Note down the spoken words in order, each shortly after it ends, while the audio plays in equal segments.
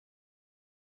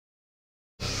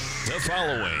The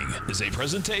following is a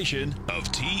presentation of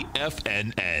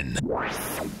TFNN.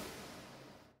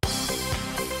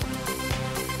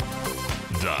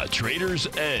 The Trader's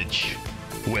Edge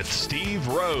with Steve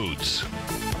Rhodes.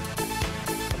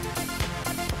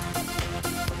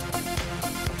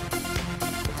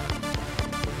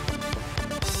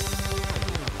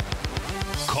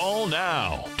 Call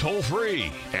now, toll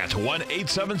free at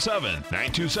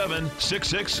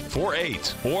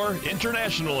 1-877-927-6648 or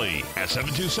internationally at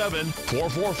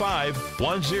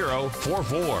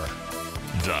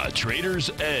 727-445-1044. The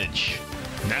Trader's Edge.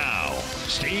 Now,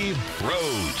 Steve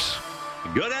Rhodes.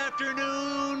 Good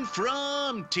afternoon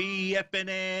from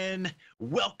TFNN.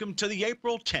 Welcome to the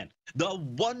April 10th, the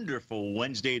wonderful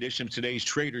Wednesday edition of today's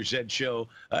Trader's Edge show.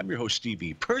 I'm your host,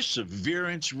 Stevie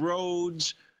Perseverance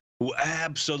Rhodes, who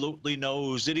absolutely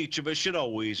knows that each of us should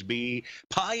always be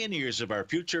pioneers of our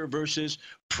future versus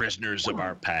prisoners of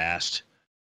our past.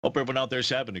 Hope everyone out there is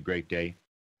having a great day.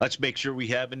 Let's make sure we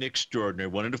have an extraordinary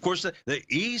one. And of course, the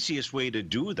easiest way to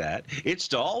do that is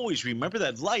to always remember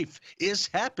that life is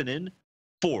happening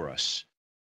for us,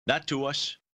 not to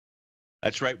us.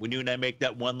 That's right. When you and I make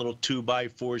that one little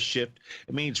 2x4 shift,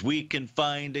 it means we can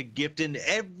find a gift in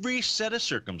every set of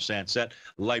circumstance that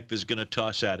life is going to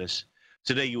toss at us.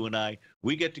 Today, you and I,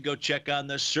 we get to go check on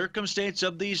the circumstance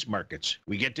of these markets.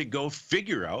 We get to go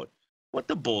figure out what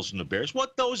the bulls and the bears,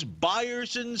 what those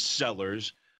buyers and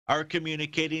sellers are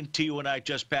communicating to you and I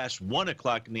just past 1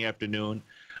 o'clock in the afternoon.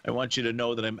 I want you to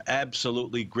know that I'm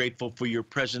absolutely grateful for your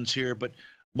presence here, but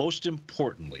most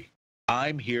importantly,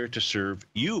 I'm here to serve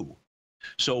you.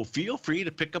 So feel free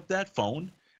to pick up that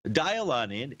phone, dial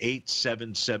on in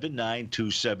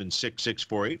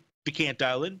 877-927-6648. If you can't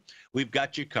dial in, we've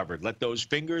got you covered. Let those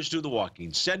fingers do the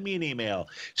walking. Send me an email,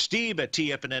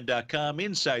 steve@tfnn.com.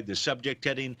 Inside the subject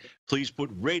heading, please put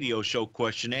radio show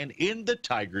question and in the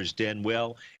Tiger's Den.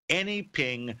 Well, any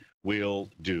ping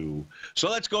will do. So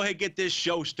let's go ahead and get this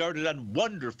show started on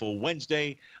wonderful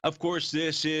Wednesday. Of course,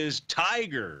 this is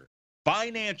Tiger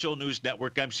Financial News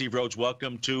Network. I'm Steve Rhodes.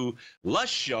 Welcome to Lush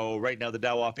Show. Right now, the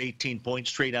Dow off 18 points,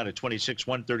 trade out at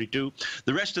 26,132.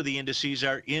 The rest of the indices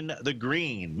are in the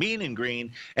green, mean in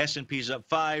green. S&P's up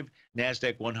 5,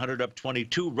 NASDAQ 100 up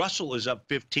 22. Russell is up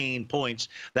 15 points.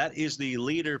 That is the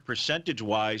leader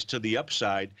percentage-wise to the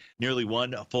upside, nearly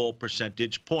 1 full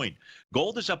percentage point.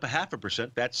 Gold is up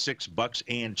 0.5%. That's $6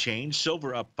 and change.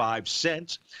 Silver up 5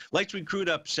 cents. Light sweet crude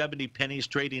up 70 pennies,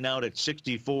 trading out at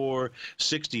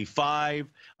 64.65.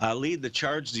 Lead the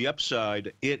charge, the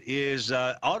upside. It is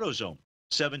AutoZone.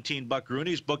 $17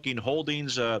 Rooney's booking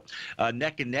holdings,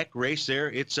 neck and neck race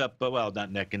there. It's up, well,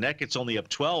 not neck and neck. It's only up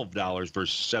 $12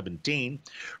 versus 17.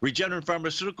 Regeneron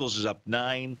Pharmaceuticals is up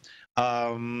 9.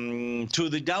 To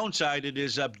the downside, it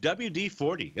is up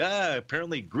WD-40,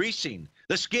 apparently greasing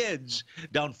the skids,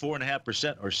 down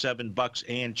 4.5% or $7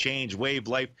 and change. Wave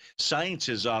Life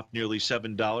Sciences off nearly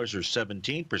 $7 or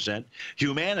 17%.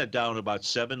 Humana down about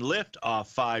 7. Lyft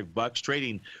off $5,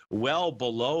 trading well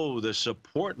below the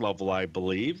support level, I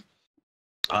believe.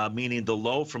 Meaning the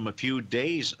low from a few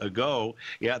days ago.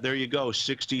 Yeah, there you go,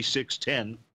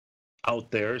 66.10 out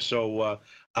there. So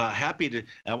happy to,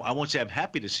 I won't say I'm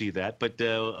happy to see that, but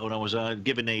when I was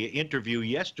giving an interview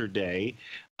yesterday,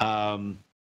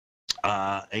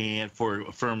 and for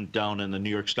a firm down in the New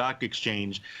York Stock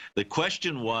Exchange, the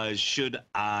question was, should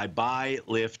I buy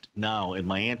Lyft now? And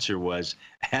my answer was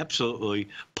absolutely,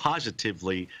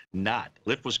 positively not.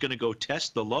 Lyft was going to go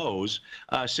test the lows,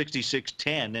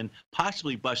 66.10, and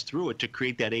possibly bust through it to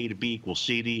create that A to B equals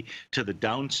CD to the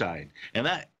downside. And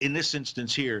that, in this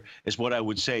instance here, is what I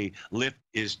would say Lyft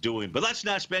is doing. But let's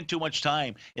not spend too much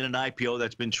time in an IPO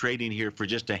that's been trading here for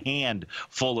just a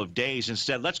handful of days.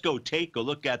 Instead, let's go take a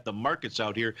look at the markets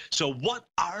out here. So what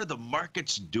are the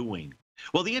markets doing?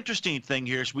 Well, the interesting thing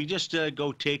here is we just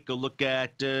go take a look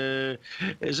at,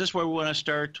 is this where we want to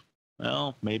start?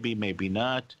 Well, maybe, maybe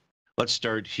not. Let's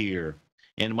start here.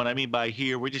 And what I mean by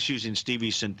here, we're just using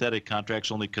Stevie's synthetic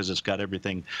contracts only because it's got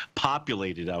everything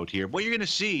populated out here. What you're going to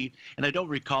see, and I don't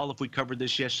recall if we covered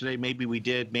this yesterday, maybe we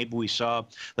did, maybe we saw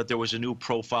that there was a new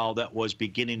profile that was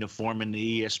beginning to form in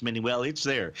the ES Mini. Well, it's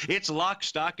there. It's lock,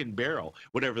 stock, and barrel,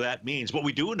 whatever that means. What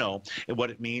we do know and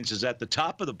what it means is at the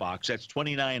top of the box, that's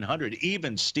 2,900,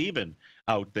 even Steven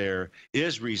out there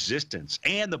is resistance.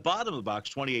 And the bottom of the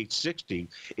box, 2860,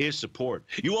 is support.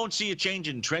 You won't see a change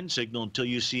in trend signal until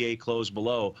you see a close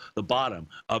below the bottom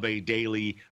of a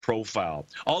daily profile.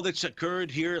 All that's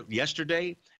occurred here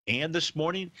yesterday and this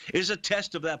morning is a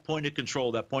test of that point of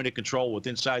control. That point of control with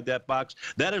inside that box,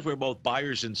 that is where both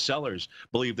buyers and sellers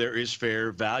believe there is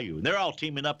fair value. And they're all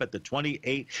teaming up at the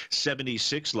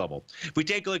 28.76 level. If we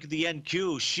take a look at the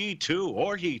NQ, she too,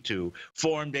 or he too,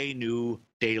 formed a new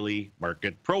daily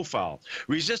market profile.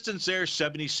 Resistance there,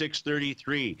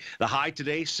 76.33. The high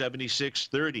today,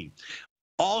 76.30.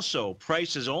 Also,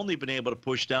 price has only been able to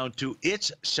push down to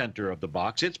its center of the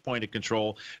box, its point of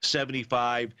control,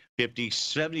 75.50,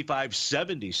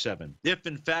 75.77. If,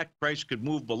 in fact, price could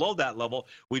move below that level,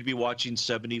 we'd be watching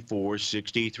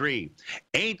 74.63.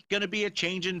 Ain't going to be a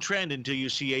change in trend until you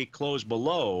see a close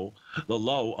below the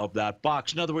low of that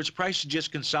box. In other words, price is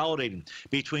just consolidating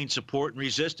between support and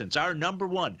resistance. Our number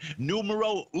one,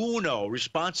 numero uno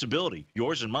responsibility,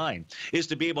 yours and mine, is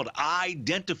to be able to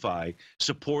identify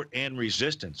support and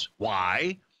resistance.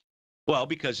 Why? Well,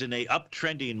 because in a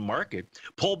uptrending market,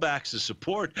 pullbacks to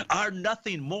support are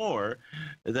nothing more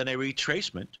than a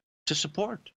retracement to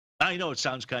support. I know it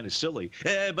sounds kind of silly,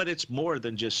 but it's more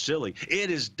than just silly. It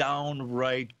is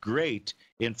downright great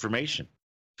information.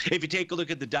 If you take a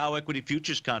look at the Dow Equity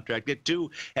Futures contract, it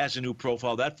too has a new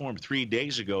profile. That formed 3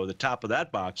 days ago. The top of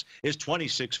that box is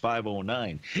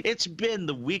 26,509. It's been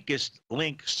the weakest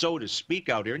link, so to speak,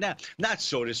 out here. Now, not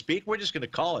so to speak. We're just going to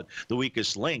call it the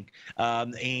weakest link.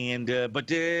 But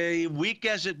weak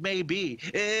as it may be,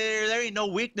 there ain't no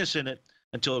weakness in it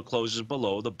until it closes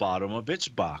below the bottom of its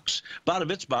box. Bottom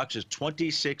of its box is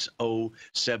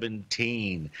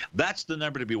 26,017. That's the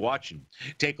number to be watching.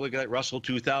 Take a look at that Russell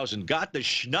 2000. Got the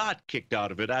schnot kicked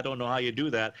out of it. I don't know how you do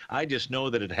that. I just know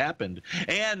that it happened.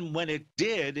 And when it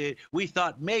did, we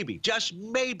thought maybe, just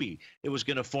maybe, it was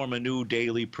going to form a new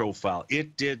daily profile.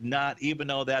 It did not, even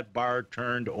though that bar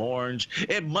turned orange.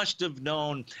 It must have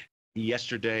known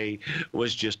yesterday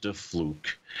was just a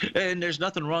fluke. And there's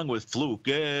nothing wrong with fluke.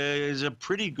 It's a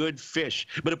pretty good fish.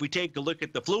 But if we take a look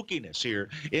at the flukiness here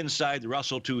inside the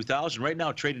Russell 2000, right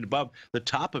now trading above the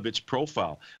top of its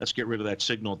profile. Let's get rid of that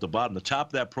signal at the bottom. The top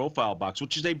of that profile box,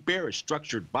 which is a bearish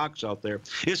structured box out there,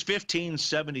 is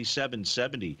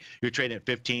 1577.70. You're trading at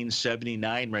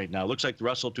 1579 right now. Looks like the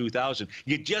Russell 2000.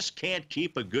 You just can't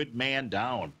keep a good man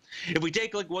down. If we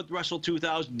take a look at what the Russell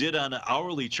 2000 did on an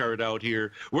hourly chart out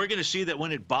here, we're going to see that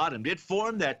when it bottomed, it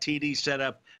formed that TD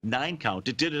setup 9 count.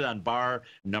 It did it on bar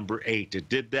number 8. It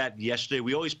did that yesterday.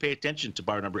 We always pay attention to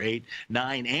bar number 8,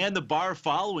 9, and the bar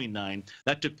following 9.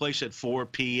 That took place at 4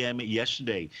 p.m.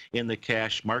 yesterday in the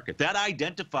cash market. That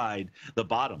identified the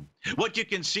bottom. What you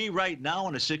can see right now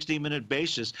on a 60-minute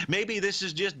basis, maybe this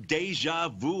is just deja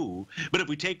vu, but if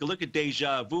we take a look at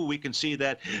deja vu, we can see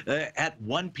that at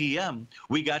 1 p.m.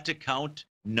 we got to count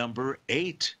number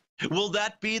 8. Will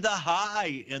that be the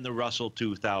high in the Russell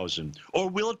 2000? Or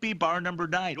will it be bar number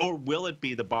 9? Or will it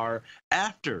be the bar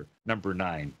after number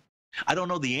 9? I don't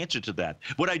know the answer to that.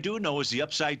 What I do know is the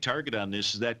upside target on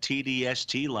this is that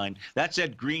TDST line. That's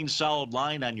that green solid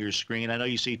line on your screen. I know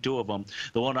you see 2 of them.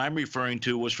 The one I'm referring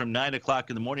to was from 9 o'clock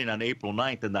in the morning on April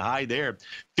 9th, and the high there,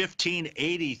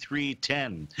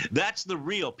 1583.10. That's the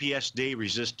real PS day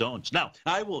resistance. Now,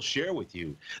 I will share with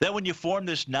you that when you form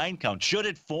this 9 count, should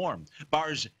it form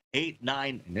bars 8,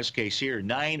 9, in this case here,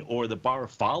 9 or the bar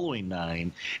following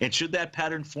 9, and should that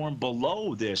pattern form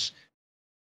below this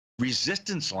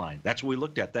resistance line, that's what we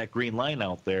looked at, that green line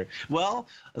out there, well,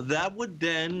 that would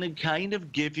then kind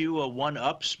of give you a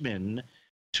one-up spin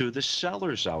to the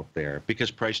sellers out there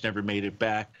because price never made it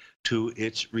back to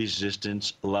its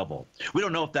resistance level. We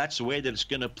don't know if that's the way that it's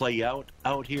going to play out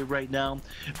here right now,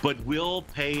 but we'll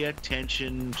pay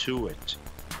attention to it,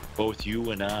 both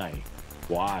you and I.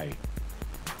 Why?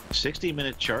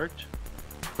 60-minute chart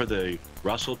for the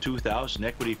Russell 2000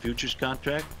 equity futures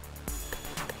contract.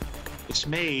 It's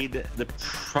made a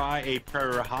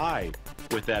prior high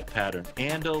with that pattern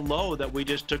and a low that we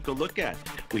just took a look at.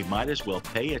 We might as well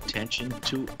pay attention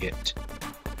to it.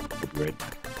 We'll be right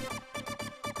back.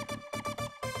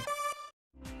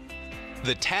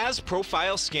 The TAS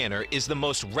Profile Scanner is the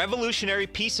most revolutionary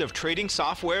piece of trading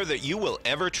software that you will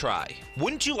ever try.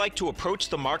 Wouldn't you like to approach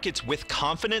the markets with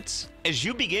confidence? As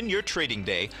you begin your trading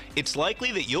day, it's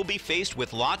likely that you'll be faced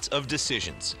with lots of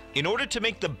decisions. In order to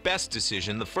make the best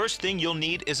decision, the first thing you'll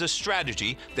need is a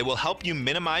strategy that will help you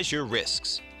minimize your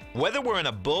risks. Whether we're in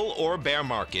a bull or bear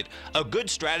market, a good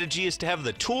strategy is to have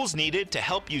the tools needed to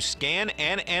help you scan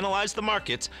and analyze the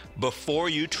markets before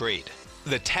you trade.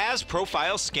 The TAS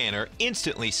Profile Scanner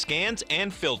instantly scans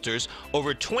and filters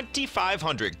over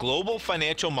 2,500 global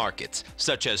financial markets,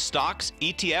 such as stocks,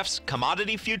 ETFs,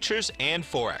 commodity futures, and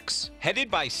Forex.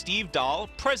 Headed by Steve Dahl,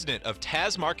 president of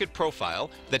TAS Market Profile,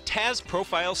 the TAS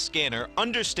Profile Scanner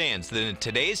understands that in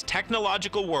today's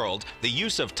technological world, the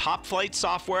use of top-flight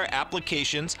software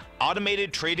applications,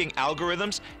 automated trading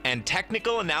algorithms, and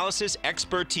technical analysis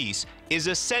expertise is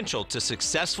essential to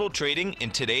successful trading in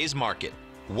today's market.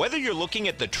 Whether you're looking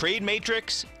at the trade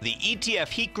matrix, the ETF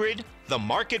heat grid, the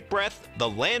market breadth, the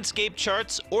landscape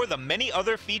charts, or the many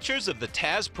other features of the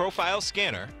TAS Profile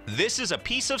Scanner, this is a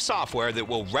piece of software that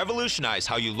will revolutionize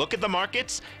how you look at the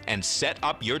markets and set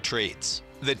up your trades.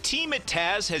 The team at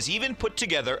TAS has even put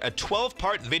together a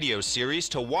 12-part video series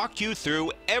to walk you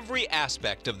through every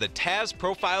aspect of the TAS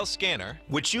Profile Scanner,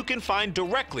 which you can find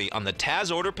directly on the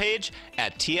TAS order page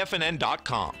at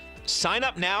TFNN.com. Sign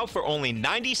up now for only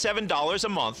 $97 a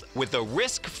month with a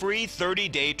risk-free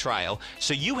 30-day trial,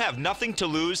 so you have nothing to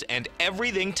lose and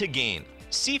everything to gain.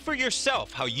 See for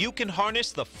yourself how you can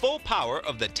harness the full power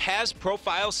of the TAS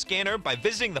Profile Scanner by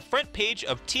visiting the front page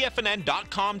of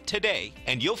TFNN.com today,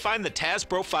 and you'll find the TAS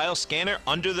Profile Scanner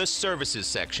under the Services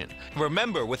section.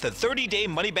 Remember, with a 30-day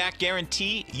money-back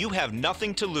guarantee, you have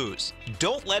nothing to lose.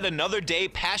 Don't let another day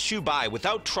pass you by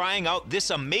without trying out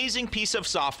this amazing piece of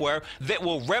software that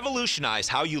will revolutionize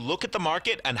how you look at the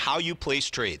market and how you place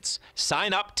trades.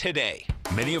 Sign up today.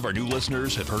 Many of our new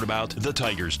listeners have heard about the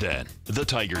Tiger's Den. The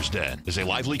Tiger's Den is a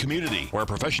lively community where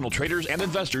professional traders and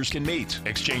investors can meet,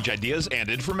 exchange ideas and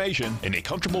information in a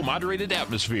comfortable, moderated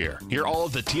atmosphere. Hear all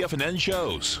of the TFNN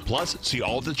shows, plus see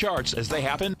all of the charts as they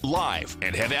happen live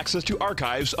and have access to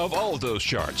archives of all of those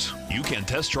charts. You can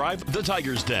test drive the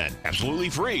Tiger's Den absolutely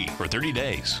free for 30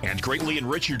 days and greatly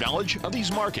enrich your knowledge of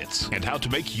these markets and how to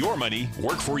make your money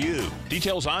work for you.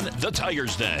 Details on the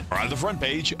Tiger's Den are on the front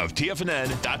page of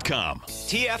TFNN.com.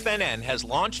 TFNN has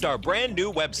launched our brand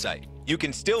new website. You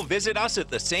can still visit us at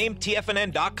the same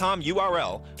TFNN.com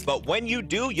URL, but when you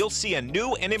do, you'll see a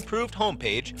new and improved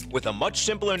homepage with a much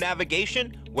simpler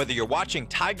navigation, whether you're watching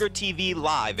TigerTV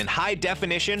live in high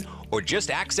definition or just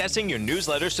accessing your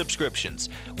newsletter subscriptions.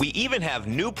 We even have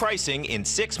new pricing in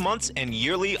 6 months and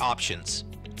yearly options.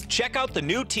 Check out the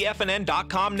new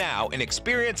TFNN.com now and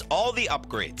experience all the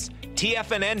upgrades.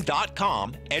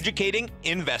 TFNN.com, educating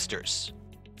investors.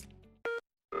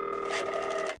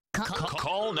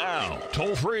 Call now,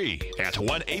 toll free at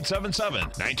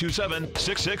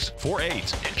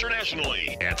 1-877-927-6648.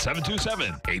 Internationally at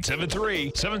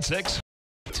 727-873-76.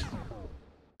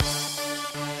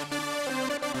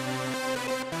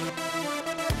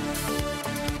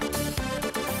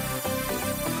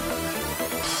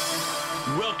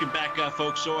 Welcome back,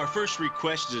 folks. So our first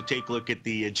request is to take a look at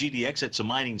the GDX. That's a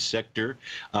mining sector,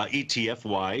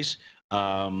 ETF-wise,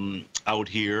 out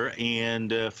here,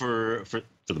 and for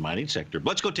the mining sector. But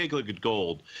let's go take a look at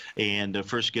gold and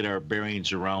first get our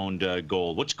bearings around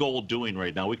gold. What's gold doing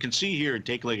right now? We can see here and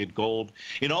take a look at gold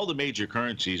in all the major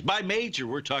currencies. By major,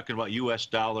 we're talking about US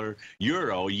dollar,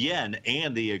 euro, yen,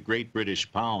 and the Great British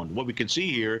pound. What we can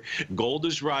see here, gold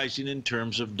is rising in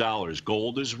terms of dollars.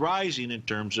 Gold is rising in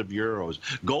terms of euros.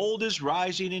 Gold is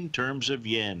rising in terms of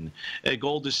yen.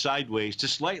 Gold is sideways to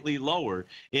slightly lower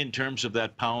in terms of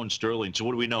that pound sterling. So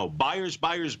what do we know? Buyers,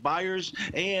 buyers, buyers,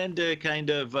 and kind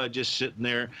of just sitting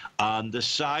there on the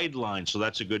sideline. So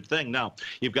that's a good thing. Now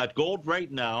you've got gold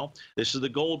right now. This is the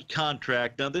gold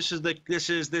contract. Now this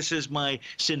is my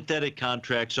synthetic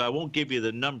contract, so I won't give you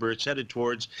the number. It's headed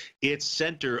towards its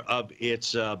center of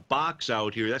its box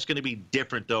out here. That's going to be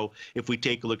different though if we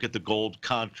take a look at the gold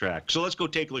contract. So let's go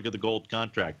take a look at the gold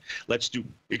contract. Let's go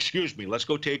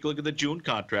take a look at the June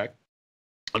contract.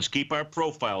 Let's keep our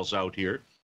profiles out here.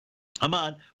 Come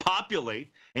on,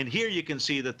 populate. And here you can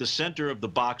see that the center of the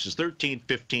box is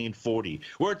 13.15.40.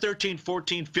 We're at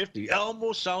 13.14.50. It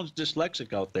almost sounds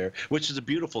dyslexic out there, which is a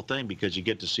beautiful thing because you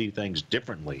get to see things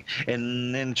differently.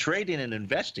 And in trading and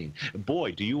investing,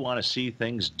 boy, do you want to see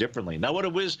things differently. Now,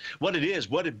 what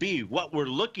we're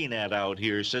looking at out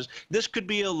here says this could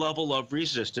be a level of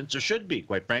resistance, or should be,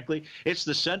 quite frankly. It's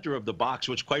the center of the box,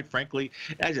 which, quite frankly,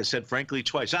 as I said, frankly,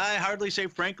 twice. I hardly say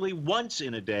frankly once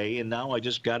in a day, and now I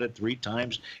just got it 3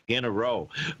 times in a row.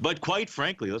 But quite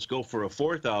frankly, let's go for a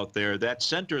fourth out there. That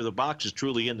center of the box is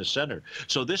truly in the center.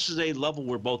 So this is a level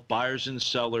where both buyers and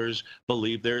sellers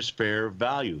believe there's fair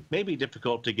value. Maybe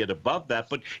difficult to get above that,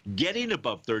 but getting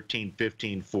above 13,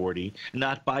 15, 40,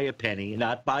 not by a penny,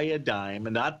 not by a dime,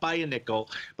 not by a nickel,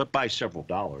 but by several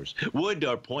dollars,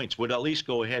 points would at least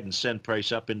go ahead and send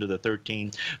price up into the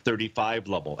 13.35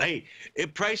 level. Hey,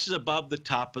 it prices above the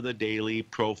top of the daily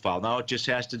profile. Now it just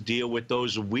has to deal with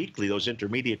those weekly, those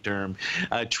intermediate term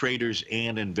traders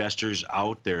and investors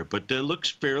out there. But it looks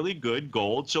fairly good,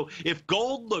 gold. So if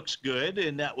gold looks good,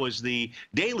 and that was the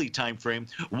daily time frame,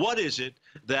 what is it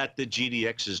that the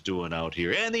GDX is doing out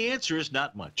here? And the answer is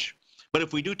not much. But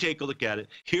if we do take a look at it,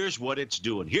 here's what it's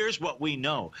doing. Here's what we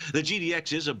know. The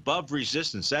GDX is above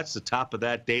resistance. That's the top of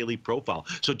that daily profile.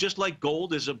 So just like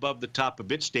gold is above the top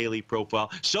of its daily profile,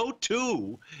 so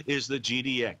too is the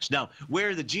GDX. Now,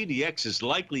 where the GDX is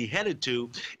likely headed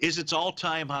to is its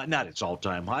all-time high. Not its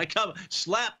all-time high. Come,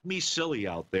 slap me silly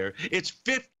out there. It's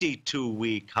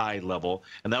 52-week high level,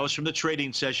 and that was from the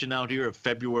trading session out here of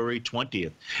February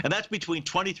 20th. And that's between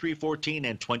 23.14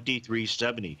 and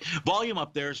 23.70. Volume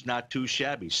up there is not too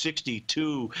shabby.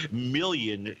 62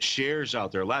 million shares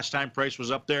out there. Last time price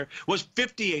was up there was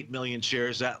 58 million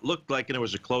shares. That looked like, and there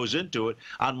was a close into it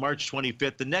on March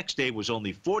 25th. The next day was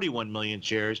only 41 million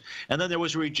shares, and then there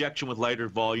was a rejection with lighter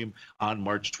volume on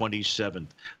March 27th.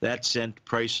 That sent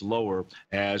price lower,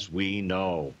 as we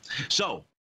know. So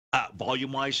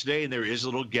volume-wise today, and there is a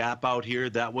little gap out here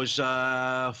that was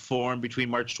formed between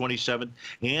March 27th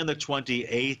and the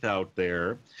 28th out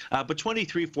there. But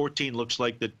 23.14 looks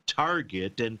like the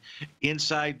target, and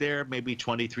inside there, maybe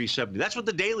 23.70. That's what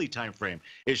the daily time frame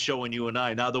is showing you and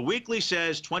I. Now, the weekly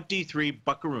says 23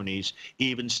 buckaroonies,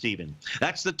 even Steven.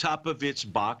 That's the top of its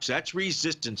box. That's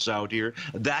resistance out here.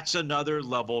 That's another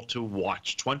level to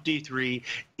watch. 23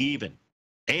 even.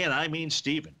 And I mean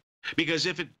Steven. Because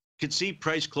if it could see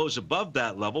price close above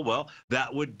that level, well,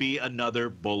 that would be another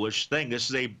bullish thing. This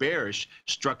is a bearish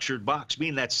structured box,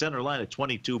 meaning that center line at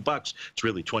 22 bucks, it's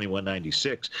really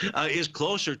 21.96, is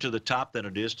closer to the top than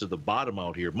it is to the bottom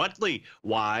out here. Monthly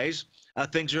wise,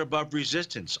 things are above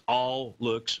resistance. All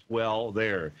looks well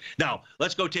there. Now,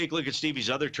 let's go take a look at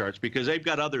Stevie's other charts, because they've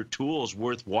got other tools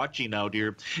worth watching out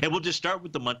here. And we'll just start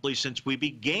with the monthly since we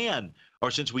began, or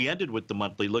since we ended with the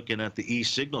monthly, looking at the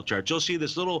E-signal chart. You'll see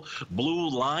this little blue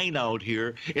line out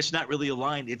here. It's not really a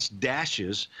line, it's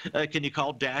dashes. Can you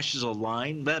call dashes a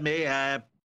line? That may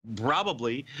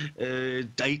probably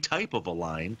a type of a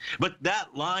line, but that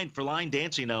line for line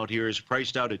dancing out here is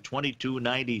priced out at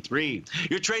 22.93.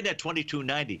 You're trading at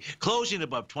 22.90, closing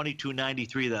above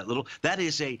 22.93. That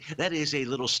is a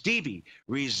little Stevie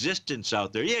resistance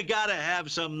out there. You gotta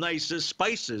have some nice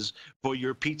spices for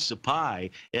your pizza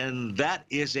pie, and that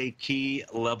is a key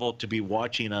level to be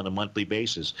watching on a monthly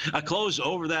basis. A close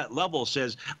over that level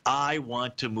says I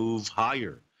want to move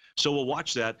higher. So we'll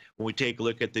watch that when we take a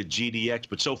look at the GDX.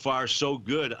 But so far, so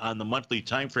good on the monthly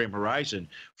time frame horizon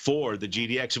for the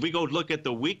GDX. If we go look at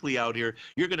the weekly out here,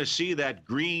 you're going to see that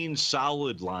green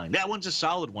solid line. That one's a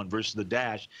solid one versus the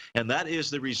dash, and that is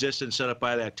the resistance set up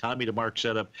by that Tommy DeMark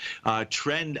setup,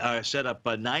 trend setup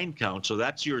 9 count. So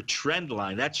that's your trend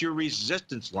line. That's your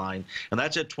resistance line, and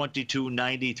that's at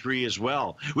 22.93 as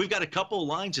well. We've got a couple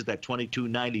lines at that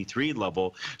 22.93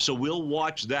 level, so we'll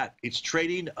watch that. It's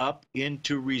trading up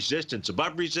into resistance.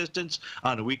 Above resistance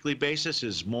on a weekly basis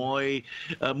is muy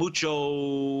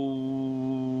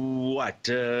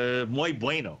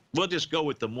bueno. We'll just go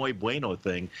with the muy bueno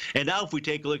thing. And now if we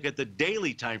take a look at the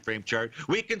daily time frame chart,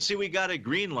 we can see we got a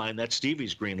green line. That's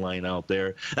Stevie's green line out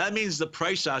there. That means the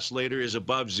price oscillator is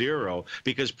above zero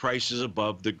because price is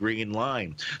above the green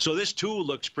line. So this too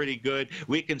looks pretty good.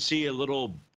 We can see a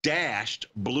little dashed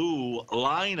blue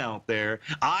line out there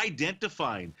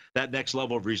identifying that next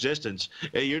level of resistance.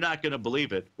 You're not going to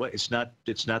believe it. Well, it's not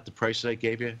the price that I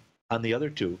gave you on the other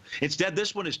two. Instead,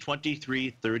 this one is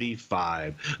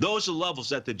 23.35. Those are levels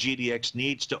that the GDX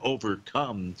needs to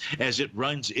overcome as it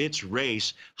runs its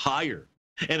race higher.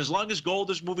 And as long as gold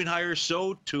is moving higher,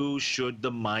 so too should the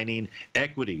mining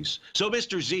equities. So,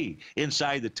 Mr. Z,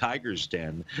 inside the Tiger's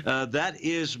Den, that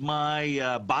is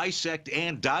my bisect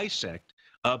and dissect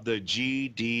of the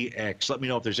GDX. Let me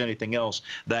know if there's anything else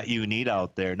that you need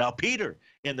out there. Now, Peter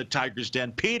in the Tiger's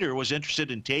Den, Peter was interested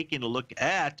in taking a look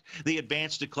at the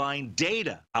advanced decline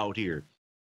data out here.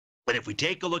 But if we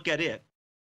take a look at it,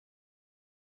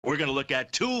 We're going to look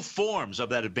at two forms of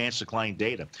that advanced decline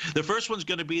data. The first one's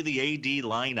going to be the AD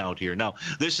line out here. Now,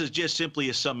 this is just simply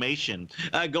a summation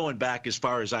going back as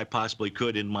far as I possibly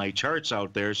could in my charts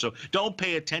out there. So don't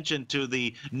pay attention to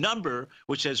the number,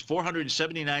 which says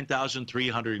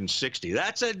 479,360.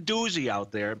 That's a doozy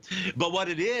out there. But what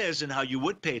it is and how you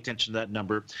would pay attention to that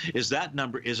number is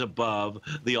above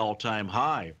the all-time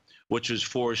high, which was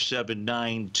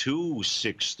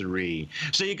 479,263.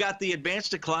 So you got the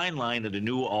advanced decline line at a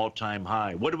new all-time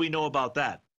high. What do we know about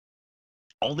that?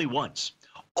 Only once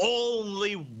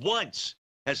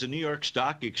has the New York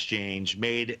Stock Exchange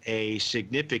made a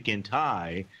significant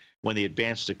high when the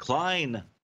advanced decline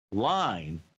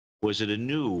line was at a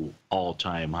new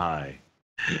all-time high.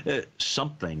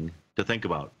 Something to think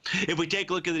about. If we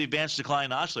take a look at the advanced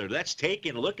decline oscillator, that's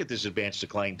taking a look at this advanced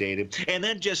decline data and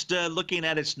then just looking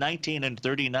at its 19 and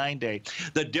 39 day,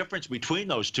 the difference between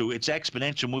those two, its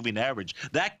exponential moving average,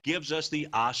 that gives us the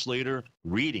oscillator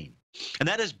reading. And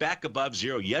that is back above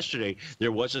zero. Yesterday,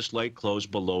 there was a slight close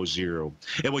below zero.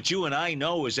 And what you and I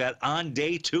know is that on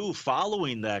day two,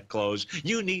 following that close,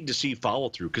 you need to see follow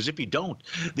through, because if you don't,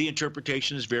 the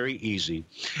interpretation is very easy.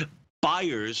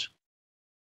 Buyers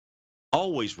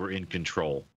always were in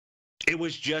control. It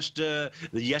was just,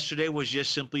 yesterday was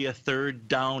just simply a third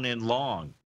down and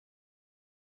long.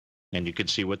 And you can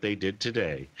see what they did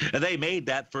today. And they made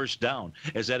that first down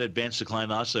as that advanced decline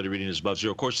oscillator reading is above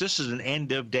zero. Of course, this is an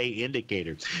end-of-day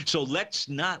indicator. So let's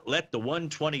not let the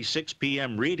 1:26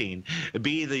 p.m. reading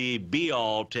be the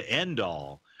be-all to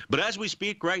end-all. But as we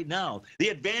speak right now, the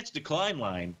advanced decline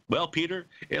line, well, Peter,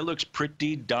 it looks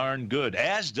pretty darn good,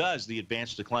 as does the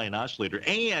advanced decline oscillator.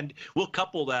 And we'll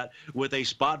couple that with a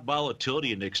spot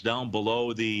volatility index down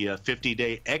below the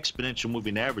 50-day exponential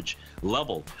moving average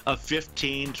level of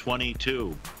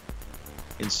 1522.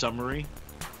 In summary,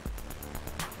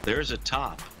 there's a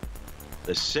top.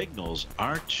 The signals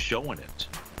aren't showing it.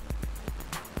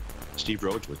 Steve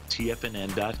Rhodes with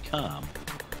TFNN.com.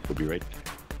 We'll be right back.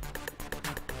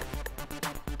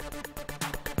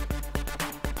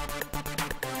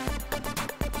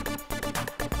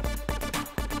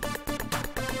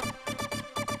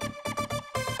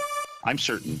 I'm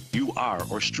certain you are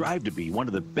or strive to be one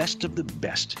of the best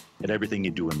at everything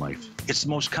you do in life. It's the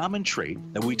most common trait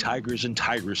that we tigers and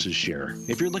tigresses share.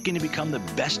 If you're looking to become the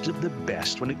best of the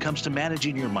best when it comes to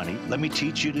managing your money, let me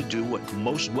teach you to do what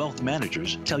most wealth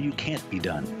managers tell you can't be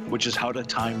done, which is how to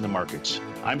time the markets.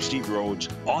 I'm Steve Rhodes,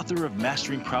 author of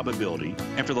Mastering Probability,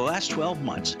 and for the last 12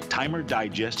 months, Timer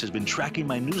Digest has been tracking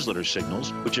my newsletter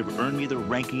signals, which have earned me the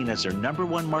ranking as their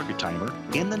 #1 market timer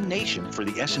in the nation for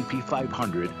the S&P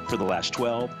 500 for the last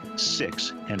 12,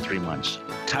 6, and 3 months.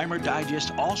 Timer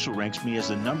Digest also ranks me as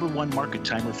the #1 market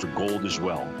timer for gold as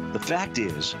well. The fact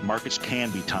is, markets can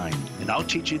be timed, and I'll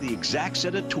teach you the exact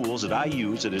set of tools that I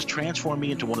use that has transformed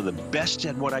me into one of the best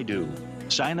at what I do.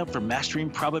 Sign up for Mastering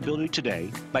Probability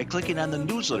today by clicking on the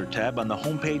newsletter tab on the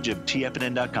homepage of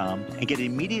TFNN.com and get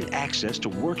immediate access to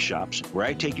workshops where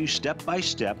I take you step by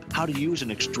step how to use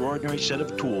an extraordinary set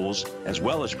of tools, as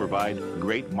well as provide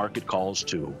great market calls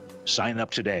too. Sign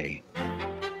up today.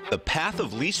 The Path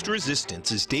of Least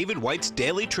Resistance is David White's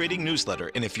daily trading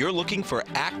newsletter, and if you're looking for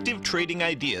active trading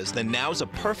ideas, then now's a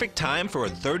perfect time for a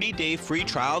 30-day free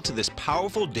trial to this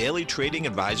powerful daily trading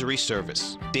advisory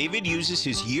service. David uses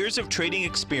his years of trading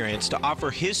experience to offer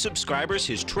his subscribers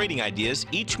his trading ideas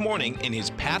each morning in his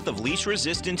Path of Least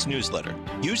Resistance newsletter.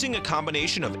 Using a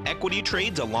combination of equity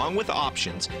trades along with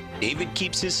options, David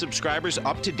keeps his subscribers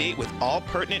up to date with all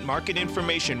pertinent market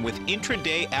information with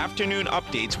intraday afternoon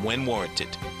updates when warranted.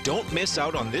 Don't miss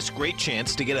out on this great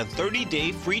chance to get a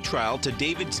 30-day free trial to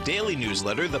David's daily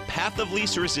newsletter, The Path of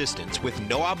Least Resistance, with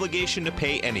no obligation to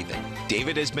pay anything.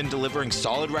 David has been delivering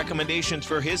solid recommendations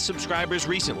for his subscribers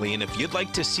recently, and if you'd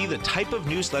like to see the type of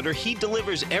newsletter he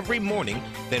delivers every morning,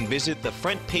 then visit the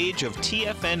front page of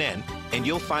TFNN and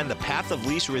you'll find the Path of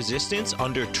Least Resistance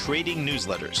under Trading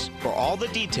Newsletters. For all the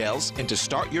details and to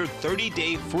start your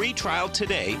 30-day free trial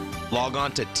today, log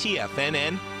on to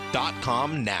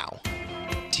TFNN.com now.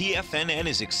 TFNN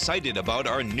is excited about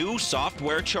our new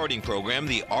software charting program,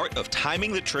 The Art of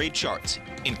Timing the Trade Charts.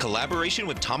 In collaboration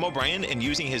with Tom O'Brien and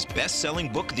using his best-selling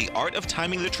book, The Art of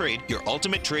Timing the Trade, Your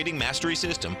Ultimate Trading Mastery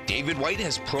System, David White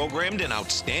has programmed an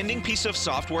outstanding piece of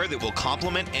software that will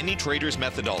complement any trader's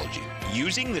methodology.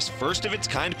 Using this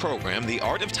first-of-its-kind program, The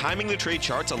Art of Timing the Trade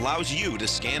Charts allows you to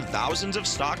scan thousands of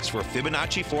stocks for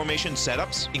Fibonacci formation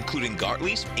setups, including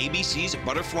Gartley's, ABC's,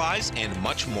 butterflies, and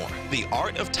much more. The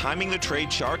Art of Timing the Trade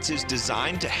Charts Charts is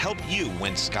designed to help you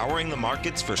when scouring the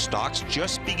markets for stocks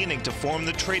just beginning to form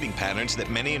the trading patterns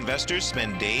that many investors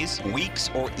spend days,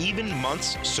 weeks, or even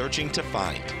months searching to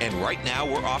find. And right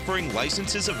now, we're offering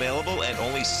licenses available at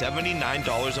only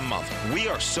 $79 a month. We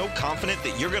are so confident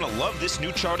that you're going to love this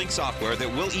new charting software that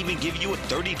will even give you a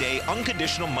 30-day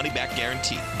unconditional money-back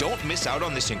guarantee. Don't miss out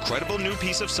on this incredible new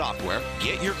piece of software.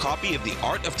 Get your copy of The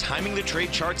Art of Timing the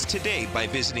Trade Charts today by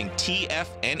visiting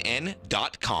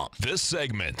TFNN.com. This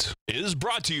segment is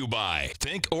brought to you by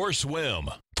Think or Swim.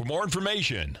 For more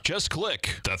information, just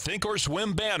click the Think or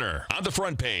Swim banner on the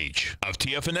front page of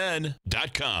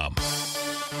TFNN.com.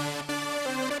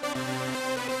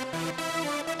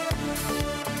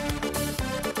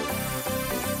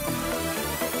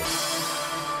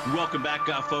 Welcome back,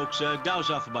 folks. Dow's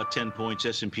off about 10 points.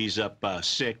 S&P's up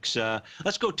 6.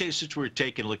 Let's go take, since we're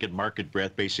taking a look at market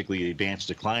breadth, basically the advanced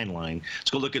decline line. Let's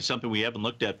go look at something we haven't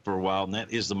looked at for a while, and that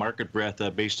is the market breadth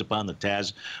based upon the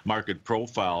TAS market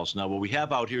profiles. Now, what we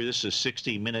have out here, this is a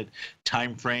 60-minute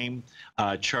time frame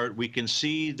chart. We can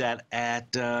see that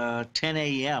at 10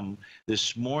 a.m.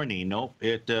 this morning, nope,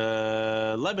 at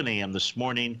 11 a.m. this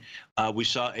morning, we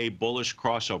saw a bullish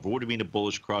crossover. What do you mean a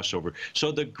bullish crossover?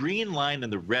 So the green line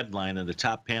and the red line in the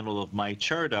top panel of my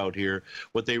chart out here,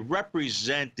 what they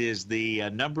represent is the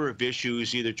number of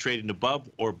issues either trading above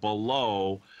or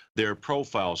below their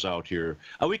profiles out here.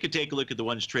 We could take a look at the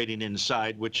ones trading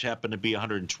inside, which happen to be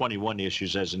 121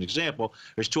 issues as an example.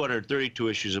 There's 232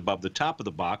 issues above the top of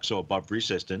the box, so above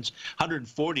resistance.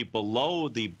 140 below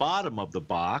the bottom of the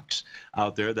box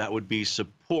out there. That would be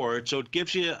support. So it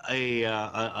gives you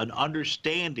an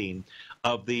understanding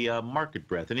of the market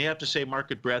breadth. And you have to say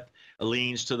market breadth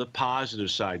leans to the positive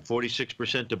side,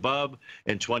 46% above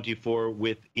and 24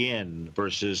 within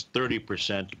versus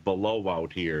 30% below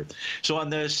out here. So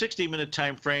on the 60-minute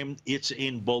time frame, it's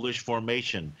in bullish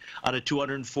formation. On a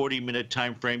 240-minute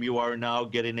time frame, you are now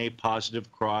getting a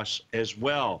positive cross as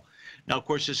well. Now, of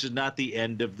course, this is not the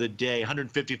end of the day.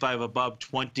 155 above,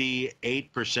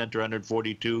 28% or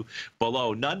 142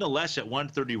 below. Nonetheless, at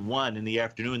 1:31 in the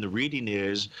afternoon, the reading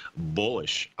is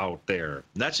bullish out there.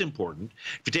 That's important.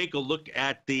 If you take a look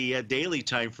at the daily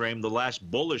time frame, the last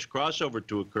bullish crossover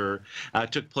to occur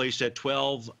took place at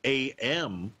 12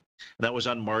 a.m. That was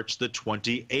on March the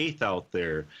 28th out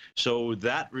there. So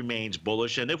that remains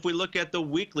bullish. And if we look at the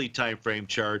weekly time frame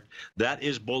chart, that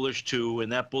is bullish too.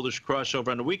 And that bullish crossover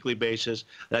on a weekly basis,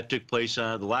 that took place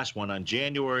the last one on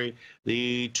January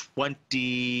the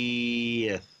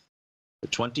 20th. The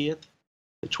 20th?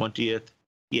 The 20th?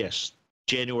 Yes.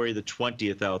 January the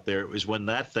 20th out there was when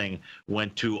that thing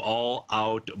went to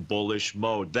all-out bullish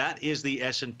mode. That is the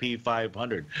S&P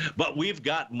 500. But we've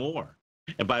got more.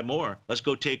 And by more, let's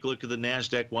go take a look at the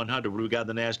NASDAQ 100. What do we got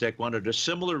in the NASDAQ 100? A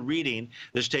similar reading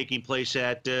that's taking place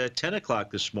at 10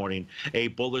 o'clock this morning, a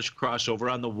bullish crossover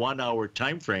on the 1-hour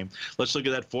time frame. Let's look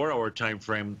at that 4-hour time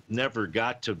frame. Never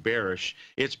got to bearish.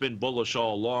 It's been bullish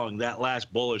all along. That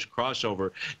last bullish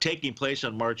crossover taking place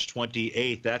on March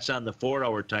 28th. That's on the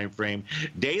 4-hour time frame.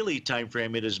 Daily time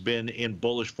frame, it has been in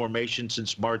bullish formation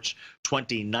since March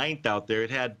 29th out there.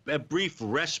 It had a brief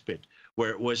respite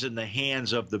where it was in the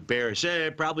hands of the bears.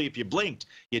 Probably if you blinked,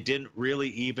 you didn't really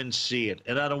even see it.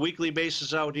 And on a weekly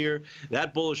basis out here,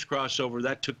 that bullish crossover,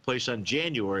 that took place on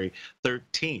January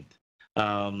 13th.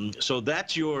 So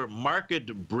that's your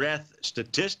market breadth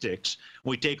statistics.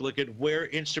 We take a look at where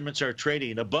instruments are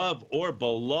trading above or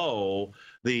below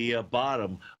the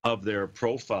bottom of their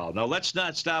profile. Now, let's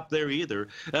not stop there either.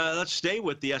 Let's stay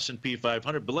with the S&P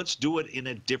 500, but let's do it in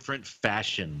a different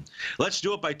fashion. Let's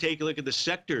do it by taking a look at the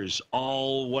sectors.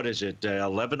 All, what is it,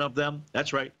 11 of them?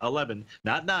 That's right, 11,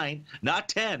 not 9, not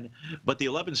 10, but the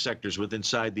 11 sectors within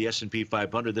inside the S&P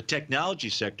 500. The technology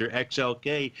sector,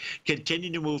 XLK,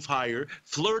 continuing to move higher,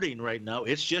 flirting right now.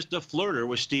 It's just a flirter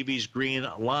with Stevie's green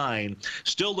line.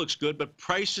 Still looks good, but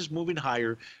price is moving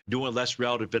higher, doing less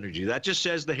relative energy. That just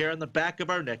says the hair on the back of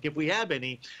our neck, if we have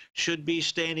any, should be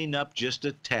standing up just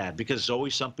a tad, because it's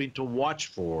always something to watch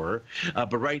for.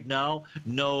 But right now,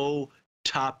 no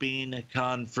topping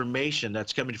confirmation.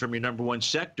 That's coming from your number one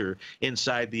sector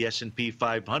inside the S&P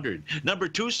 500. Number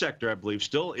two sector, I believe,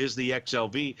 still is the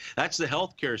XLV. That's the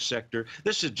healthcare sector.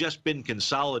 This has just been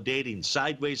consolidating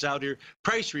sideways out here.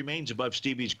 Price remains above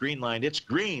Stevie's green line. It's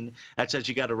green. That says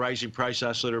you got a rising price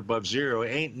oscillator above zero.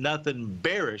 Ain't nothing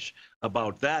bearish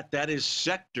about that. That is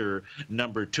sector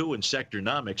number two in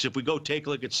sectornomics. If we go take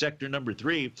a look at sector number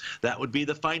three, that would be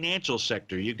the financial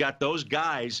sector. You got those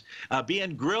guys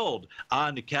being grilled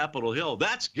on Capitol Hill.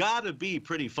 That's got to be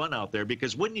pretty fun out there,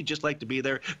 because wouldn't you just like to be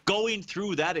there going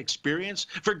through that experience?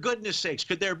 For goodness sakes,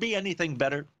 could there be anything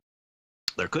better?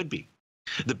 There could be.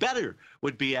 The better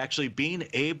would be actually being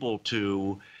able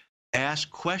to ask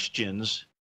questions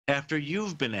after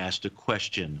you've been asked a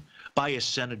question by a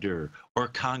senator or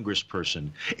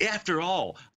congressperson. After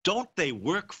all, don't they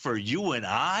work for you and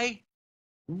I?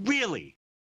 Really?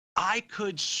 I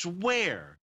could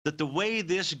swear that the way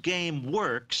this game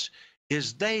works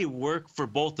is they work for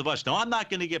both of us. Now, I'm not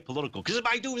going to get political, because if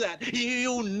I do that,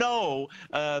 you know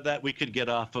that we could get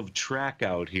off of track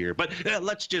out here. But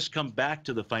let's just come back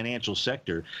to the financial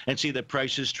sector and see that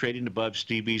prices trading above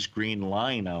Stevie's green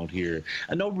line out here.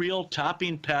 No real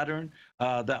topping pattern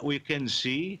that we can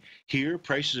see here.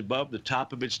 Prices above the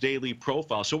top of its daily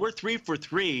profile. So we're 3 for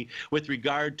 3 with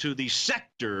regard to the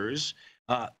sectors.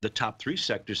 The top 3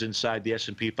 sectors inside the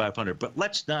S&P 500. But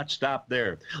let's not stop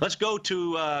there. Let's go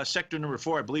to sector number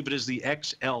 4. I believe it is the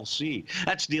XLC.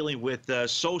 That's dealing with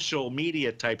social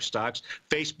media type stocks,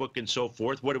 Facebook and so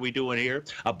forth. What are we doing here?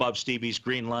 Above Stevie's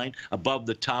green line, above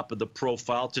the top of the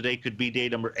profile. Today could be day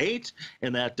number 8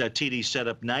 in that TD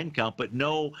setup 9 count, but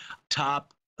no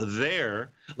top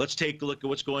there. Let's take a look at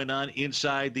what's going on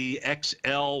inside the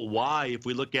XLY. If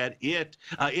we look at it,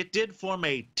 it did form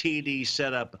a TD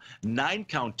setup 9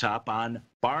 count top on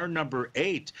bar number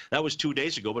 8. That was 2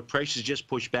 days ago, but prices just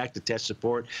pushed back to test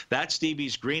support. That's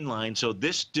Stevie's green line, so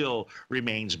this still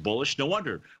remains bullish. No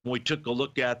wonder when we took a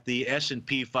look at the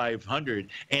S&P 500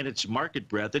 and its market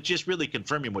breadth, it's just really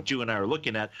confirming what you and I are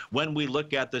looking at when we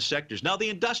look at the sectors. Now, the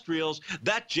industrials,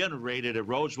 that generated a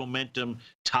Rhodes momentum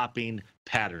topping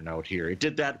pattern out here. It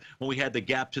did that when we had the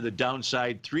gap to the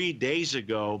downside 3 days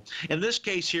ago. In this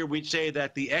case here, we'd say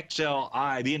that the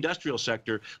XLI, the industrial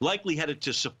sector, likely headed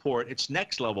to support its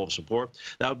next level of support.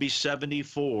 That would be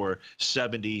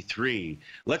 74.73.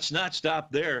 Let's not stop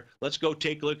there. Let's go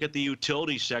take a look at the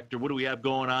utility sector. What do we have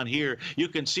going on here? You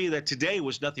can see that today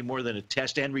was nothing more than a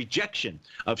test and rejection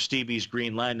of Stevie's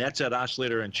green line. That's that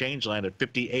oscillator and change line at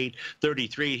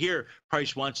 58.33. Here,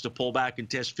 price wants to pull back and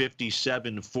test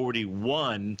 57.41.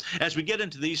 As we get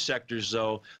into these sectors,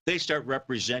 though, they start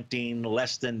representing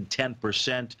less than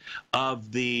 10%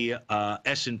 of the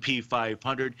S&P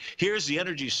 500. Here's the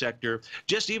energy sector.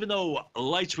 Just even though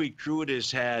light sweet crude has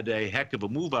had a heck of a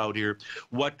move out here,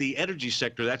 what the energy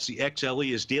sector, that's the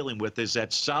XLE, is dealing with is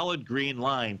that solid green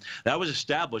line that was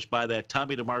established by that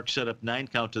Tommy DeMark setup 9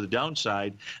 count to the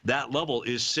downside. That level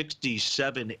is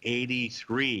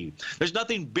 67.83. There's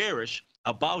nothing bearish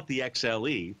about the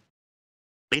XLE.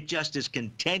 It just is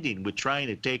contending with trying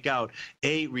to take out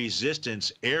a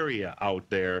resistance area out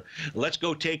there. Let's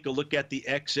go take a look at the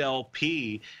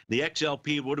XLP. The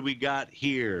XLP, what do we got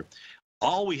here?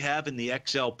 All we have in the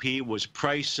XLP was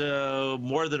price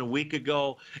more than a week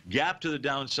ago, gap to the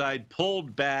downside,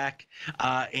 pulled back,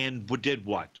 and did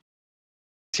what?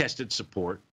 Tested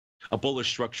support. A bullish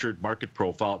structured market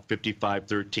profile at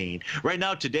 55.13. Right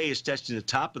now, today is testing the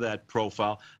top of that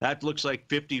profile. That looks like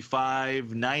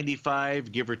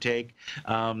 55.95, give or take,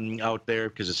 out there,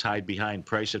 because it's hide behind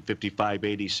price at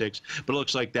 55.86. But it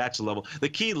looks like that's a level. The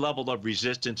key level of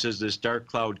resistance is this dark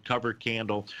cloud cover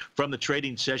candle from the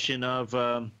trading session of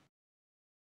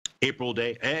April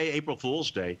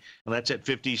Fool's Day, and that's at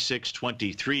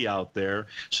 56.23 out there.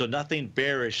 So nothing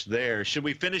bearish there. Should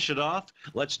we finish it off?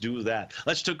 Let's do that.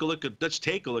 Let's take a look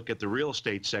at the real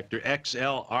estate sector,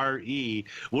 XLRE.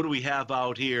 What do we have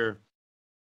out here?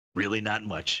 Really not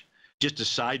much. Just a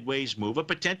sideways move, a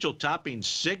potential topping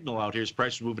signal out here as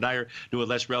prices moving higher due to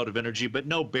less relative energy, but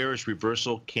no bearish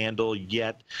reversal candle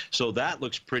yet. So that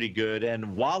looks pretty good. And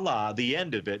voila, the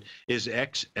end of it is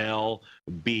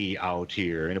XLB out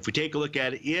here. And if we take a look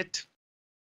at it,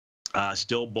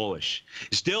 still bullish.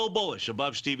 Still bullish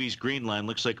above Stevie's green line.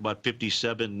 Looks like about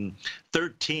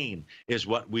 57.13 is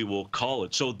what we will call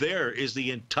it. So there is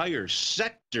the entire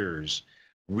sector's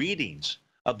readings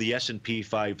of the S&P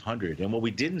 500. And what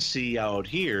we didn't see out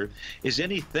here is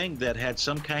anything that had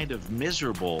some kind of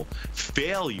miserable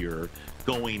failure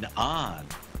going on.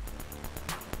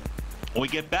 When we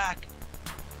get back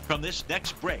from this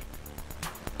next break,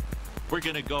 we're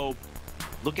going to go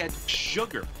look at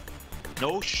sugar.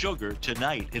 No sugar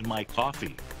tonight in my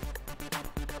coffee.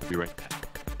 Be right back.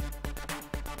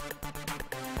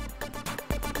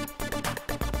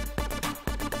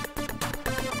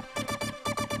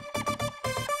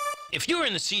 If you're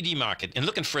in the CD market and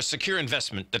looking for a secure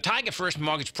investment, the Tiger First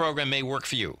Mortgage Program may work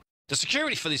for you. The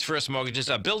security for these first mortgages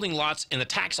are building lots in the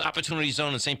Tax Opportunity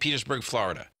Zone in St. Petersburg,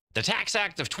 Florida. The Tax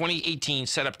Act of 2018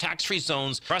 set up tax-free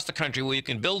zones across the country where you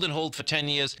can build and hold for 10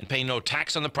 years and pay no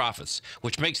tax on the profits,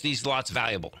 which makes these lots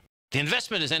valuable. The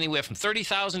investment is anywhere from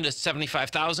 $30,000 to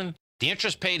 $75,000. The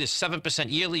interest paid is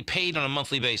 7% yearly, paid on a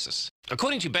monthly basis.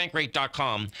 According to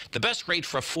Bankrate.com, the best rate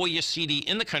for a 4-year CD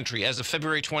in the country as of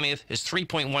February 20th is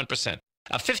 3.1%.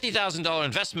 A $50,000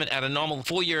 investment at a normal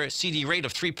 4-year CD rate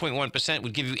of 3.1%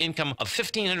 would give you income of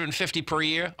 $1,550 per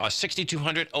year or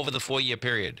 $6,200 over the 4-year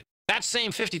period. That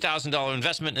same $50,000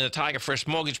 investment in the Tiger First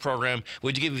Mortgage Program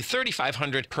would give you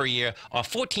 $3,500 per year or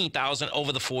 $14,000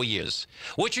 over the 4 years.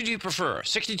 Which would you prefer,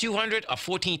 $6,200 or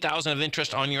 $14,000 of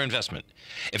interest on your investment?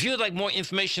 If you would like more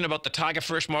information about the Tiger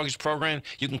First Mortgage Program,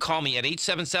 you can call me at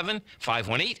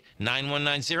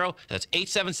 877-518-9190. That's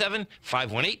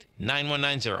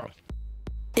 877-518-9190.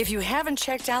 If you haven't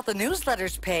checked out the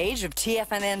newsletters page of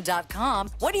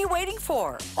TFNN.com, what are you waiting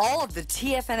for? All of the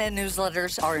TFNN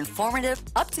newsletters are informative,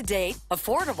 up-to-date,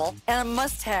 affordable, and a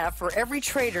must-have for every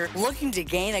trader looking to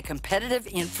gain a competitive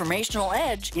informational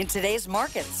edge in today's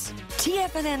markets.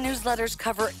 TFNN newsletters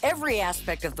cover every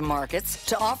aspect of the markets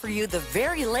to offer you the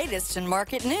very latest in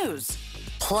market news.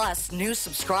 Plus, new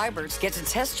subscribers get to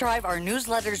test drive our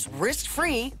newsletters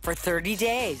risk-free for 30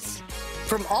 days.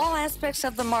 From all aspects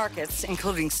of the markets,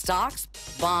 including stocks,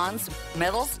 bonds,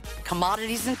 metals,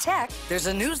 commodities, and tech, there's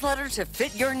a newsletter to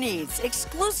fit your needs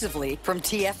exclusively from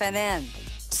TFNN.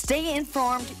 Stay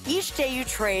informed each day you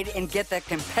trade and get that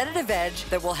competitive edge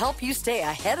that will help you stay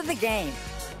ahead of the game.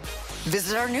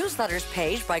 Visit our newsletters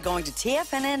page by going to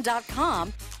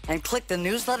TFNN.com and click the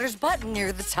newsletters button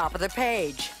near the top of the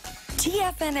page.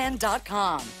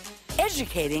 TFNN.com,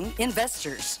 educating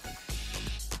investors.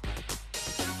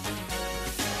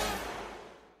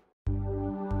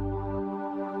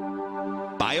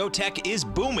 Biotech is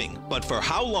booming, but for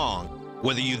how long?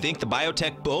 Whether you think the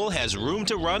biotech bull has room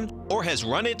to run or has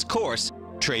run its course,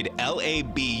 trade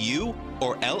LABU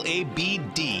or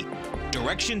LABD.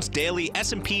 Directions Daily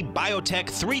S&P Biotech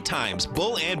 3 times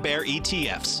bull and bear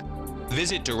ETFs.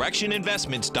 Visit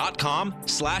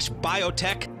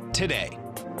directioninvestments.com/biotech today.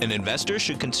 An investor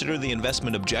should consider the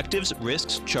investment objectives,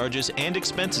 risks, charges, and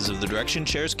expenses of the Direction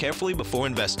shares carefully before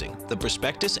investing. The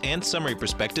prospectus and summary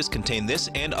prospectus contain this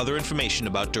and other information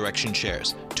about Direction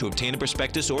shares. To obtain a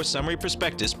prospectus or summary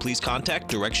prospectus, please contact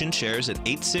Direction shares at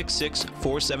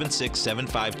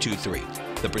 866-476-7523.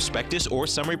 The prospectus or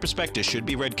summary prospectus should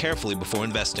be read carefully before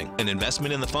investing. An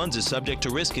investment in the funds is subject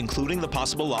to risk, including the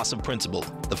possible loss of principal.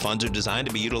 The funds are designed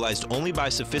to be utilized only by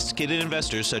sophisticated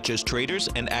investors such as traders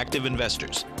and active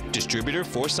investors. Distributor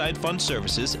Foreside Fund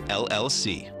Services,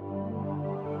 LLC.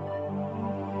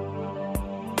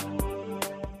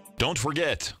 Don't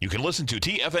forget, you can listen to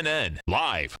TFNN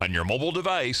live on your mobile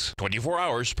device 24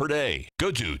 hours per day.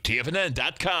 Go to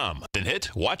TFNN.com, then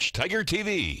hit Watch Tiger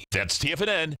TV. That's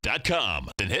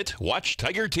TFNN.com, then hit Watch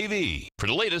Tiger TV for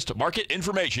the latest market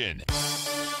information.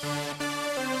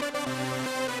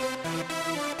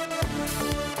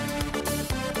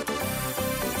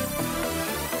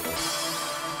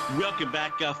 Welcome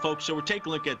back, folks. So we're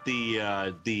taking a look at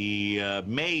the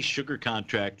May sugar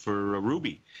contract for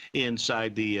Ruby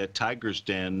inside the Tiger's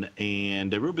Den.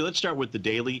 And Ruby, let's start with the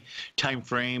daily time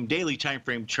frame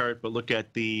chart, but look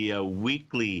at the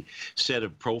weekly set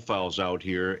of profiles out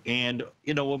here. And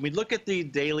you know, when we look at the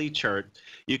daily chart,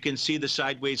 you can see the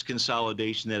sideways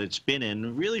consolidation that it's been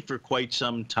in really for quite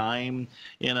some time.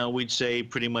 You know, we'd say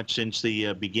pretty much since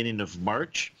the beginning of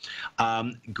March.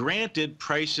 Granted,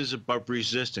 prices above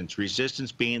resistance.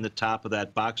 Resistance being the top of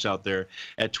that box out there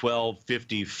at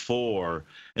 1254.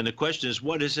 And the question is,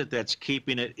 what is it that's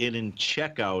keeping it in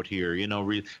check out here? You know,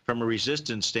 from a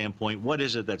resistance standpoint, what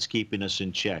is it that's keeping us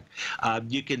in check?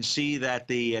 You can see that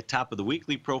the top of the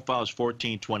weekly profile is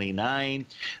 1429.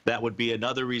 That would be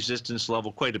another resistance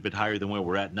level quite a bit higher than where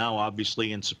we're at now,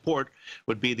 obviously, and support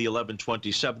would be the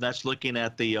 1127. That's looking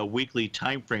at the weekly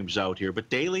time frames out here. But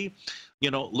daily,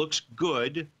 you know, looks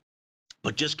good,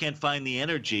 but just can't find the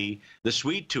energy, the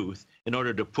sweet tooth, in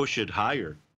order to push it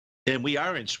higher. And we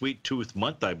are in sweet tooth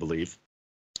month, I believe.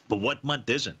 But what month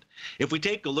isn't? If we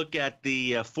take a look at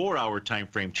the 4-hour time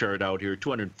frame chart out here,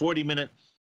 240-minute,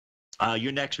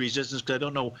 your next resistance, because I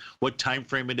don't know what time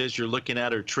frame it is you're looking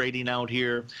at or trading out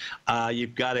here.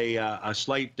 You've got a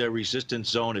slight resistance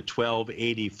zone at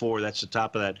 1284. That's the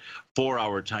top of that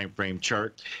 4-hour time frame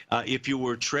chart. If you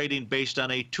were trading based on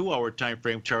a 2-hour time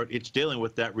frame chart, it's dealing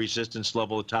with that resistance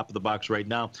level at the top of the box right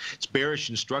now. It's bearish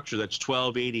in structure. That's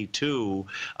 1282.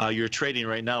 You're trading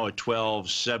right now at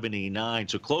 1279.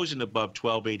 So closing above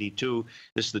 1282,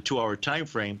 this is the 2-hour time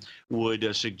frame,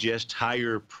 would suggest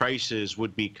higher prices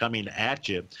would be coming at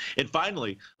you. And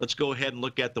finally, let's go ahead and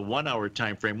look at the 1-hour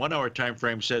time frame. 1-hour time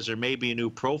frame says there may be a new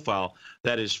profile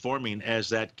that is forming as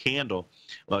that candle.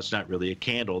 Well, it's not really a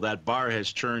candle. That that bar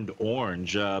has turned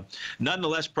orange.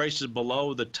 Nonetheless, prices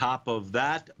below the top of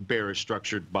that bearish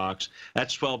structured box.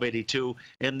 That's 1282,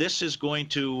 and this is going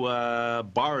to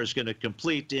bar is going to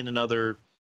complete in another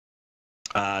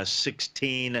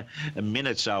 16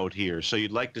 minutes out here. So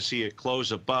you'd like to see it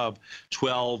close above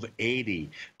 1280.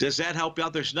 Does that help you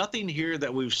out? There's nothing here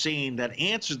that we've seen that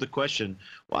answers the question,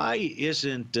 why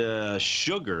isn't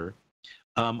sugar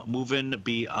moving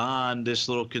beyond this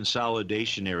little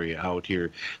consolidation area out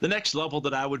here? The next level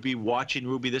that I would be watching,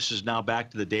 Ruby, this is now back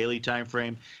to the daily time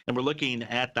frame, and we're looking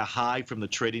at the high from the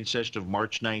trading session of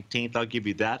March 19th. I'll give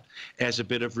you that as a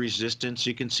bit of resistance.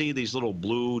 You can see these little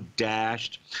blue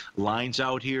dashed lines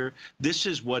out here. This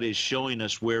is what is showing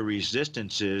us where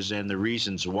resistance is and the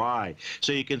reasons why.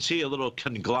 So you can see a little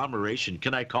conglomeration.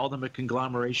 Can I call them a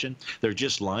conglomeration? They're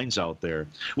just lines out there.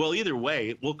 Well, either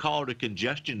way, we'll call it a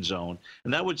congestion zone.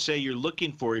 And that would say you're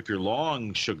looking for, if you're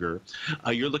long sugar,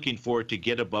 you're looking for it to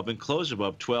get above and close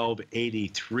above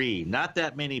 1283. Not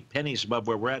that many pennies above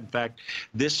where we're at. In fact,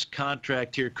 this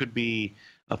contract here could be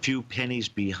a few pennies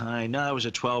behind. No, it was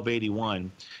at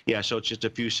 1281. Yeah, so it's just a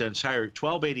few cents higher.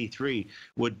 1283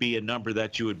 would be a number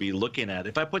that you would be looking at.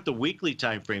 If I put the weekly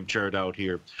time frame chart out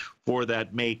here for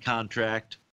that May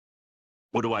contract,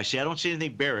 what do I see? I don't see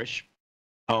anything bearish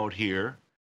out here.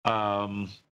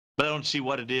 But I don't see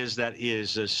what it is that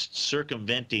is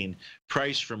circumventing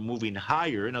price from moving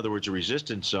higher, in other words, a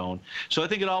resistance zone. So I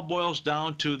think it all boils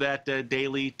down to that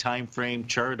daily time frame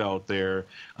chart out there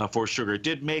for sugar. It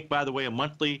did make, by the way, a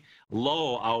monthly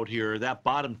low out here, that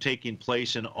bottom taking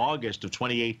place in August of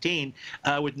 2018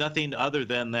 with nothing other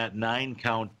than that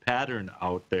 9-count pattern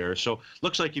out there. So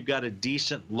looks like you've got a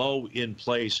decent low in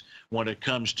place when it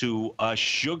comes to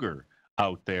sugar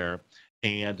out there.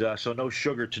 And so no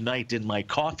sugar tonight in my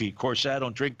coffee. Of course, I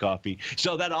don't drink coffee.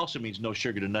 So that also means no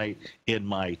sugar tonight in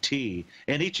my tea.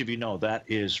 And each of you know that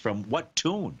is from what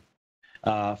tune?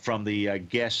 From the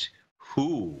Guess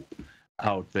Who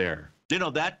out there. You know,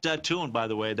 that tune, by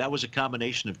the way, that was a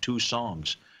combination of two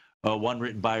songs. One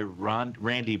written by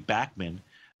Randy Bachman.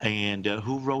 And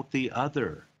who wrote the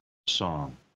other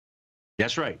song?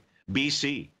 That's right,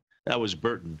 BC. That was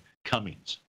Burton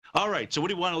Cummings. All right, so what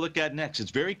do you want to look at next?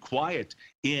 It's very quiet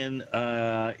in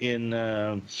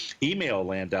email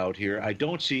land out here. I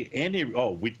don't see any.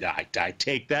 Oh, I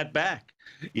take that back.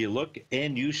 You look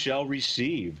and you shall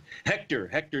receive.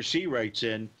 Hector C writes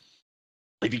in,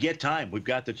 if you get time, we've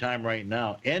got the time right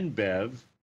now. NBEV,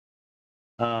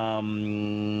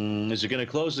 is it going to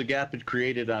close the gap it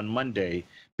created on Monday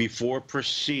before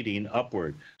proceeding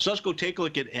upward? So let's go take a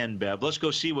look at NBEV. Let's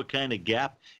go see what kind of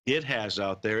gap it has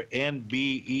out there.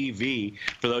 NBEV,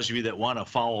 for those of you that want to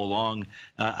follow along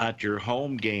at your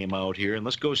home game out here. And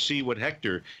let's go see what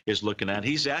Hector is looking at.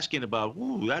 He's asking about,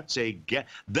 ooh, that's a gap.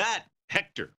 That,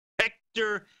 Hector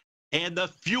and the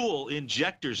fuel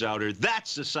injectors out here,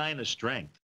 that's the sign of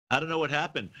strength. I don't know what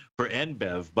happened for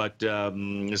NBEV, but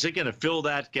is it going to fill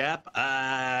that gap?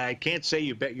 I can't say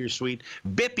you bet your sweet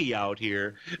bippy out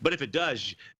here, but if it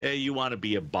does, you want to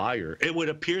be a buyer. It would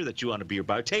appear that you want to be a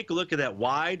buyer. Take a look at that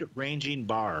wide-ranging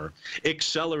bar,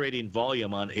 accelerating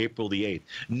volume on April the 8th.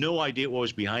 No idea what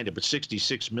was behind it, but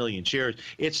 66 million shares.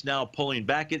 It's now pulling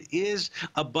back. It is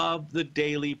above the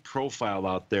daily profile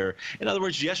out there. In other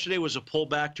words, yesterday was a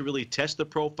pullback to really test the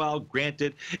profile.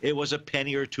 Granted, it was a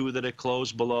penny or two that it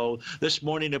closed below. This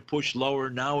morning it pushed lower.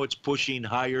 Now it's pushing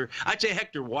higher. I'd say,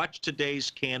 Hector, watch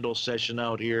today's candle session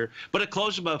out here. But it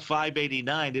closed above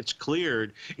 589. It's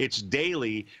cleared its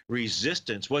daily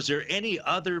resistance. Was there any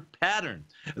other pattern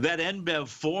that NBEV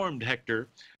formed, Hector,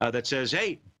 that says,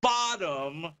 hey,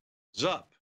 bottom's up?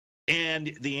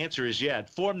 And the answer is, yeah, it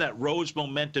formed that Rhodes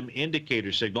momentum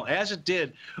indicator signal, as it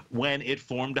did when it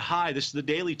formed a high. This is the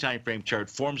daily time frame chart.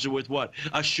 Forms it with what?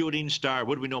 A shooting star.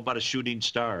 What do we know about a shooting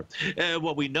star?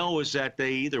 What we know is that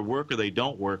they either work or they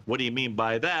don't work. What do you mean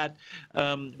by that?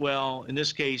 Well, in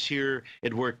this case here,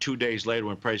 it worked 2 days later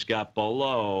when price got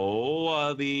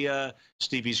below the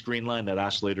Stevie's green line, that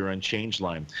oscillator unchanged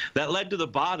line. That led to the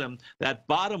bottom. That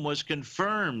bottom was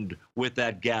confirmed with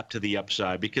that gap to the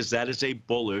upside because that is a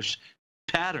bullish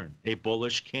pattern, a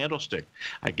bullish candlestick.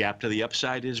 A gap to the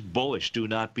upside is bullish. Do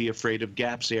not be afraid of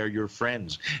gaps. They are your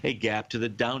friends. A gap to the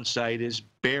downside is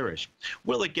bearish.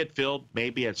 Will it get filled?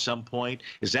 Maybe at some point.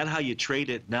 Is that how you trade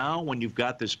it now when you've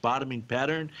got this bottoming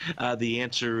pattern? The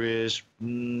answer is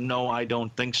no, I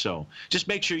don't think so. Just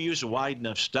make sure you use a wide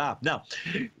enough stop. Now,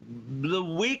 the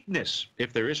weakness,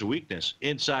 if there is a weakness,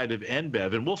 inside of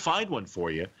NBEV, and we'll find one for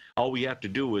you, all we have to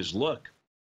do is look.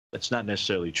 That's not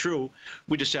necessarily true.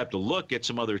 We just have to look at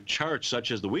some other charts,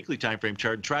 such as the weekly time frame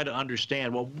chart, and try to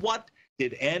understand, well, what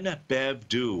did NBEV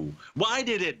do? Why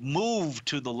did it move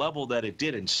to the level that it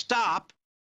did and stop?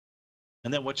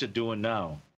 And then what's it doing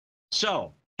now?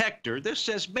 So, Hector, this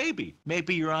says maybe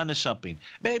you're onto something.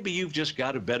 Maybe you've just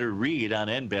got a better read on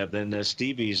NBEV than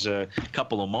Stevie's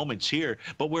couple of moments here.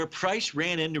 But where price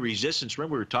ran into resistance,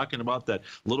 remember we were talking about that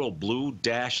little blue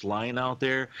dashed line out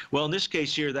there? Well, in this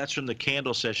case here, that's from the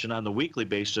candle session on the weekly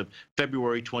basis of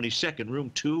February 22nd, room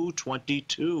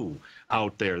 222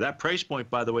 out there. That price point,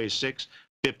 by the way, is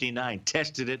 659.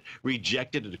 Tested it,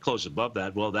 rejected it to close above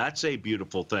that. Well, that's a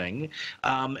beautiful thing.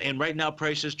 And right now,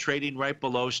 price is trading right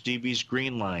below Stevie's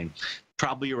green line.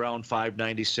 Probably around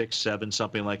 596.7,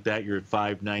 something like that. You're at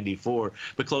 594.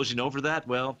 But closing over that,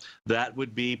 well, that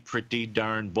would be pretty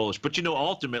darn bullish. But, you know,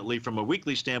 ultimately, from a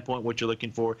weekly standpoint, what you're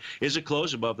looking for is a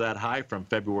close above that high from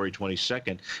February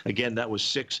 22nd. Again, that was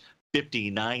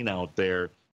 659 out there.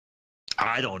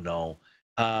 I don't know.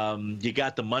 You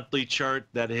got the monthly chart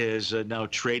that is now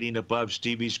trading above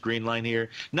Stevie's green line here.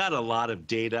 Not a lot of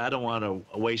data. I don't want to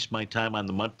waste my time on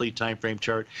the monthly time frame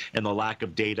chart and the lack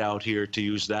of data out here to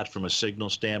use that from a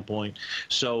signal standpoint.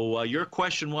 So your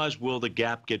question was, will the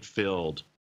gap get filled?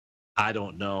 I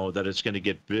don't know that it's going to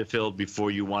get filled before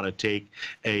you want to take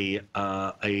a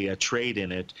trade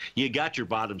in it. You got your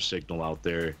bottom signal out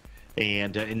there,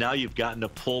 and now you've gotten a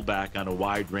pullback on a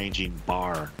wide-ranging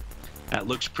bar. That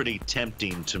looks pretty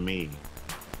tempting to me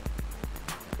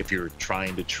if you're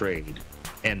trying to trade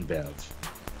NBEV.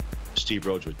 Steve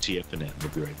Rhodes with TFNN.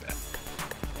 We'll be right back.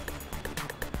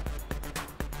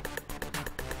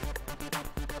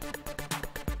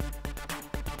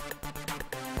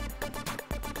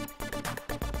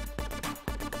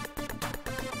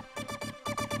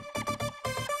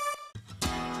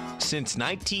 Since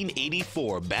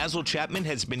 1984, Basil Chapman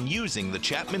has been using the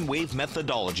Chapman Wave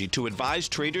methodology to advise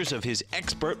traders of his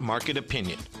expert market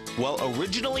opinion. While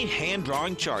originally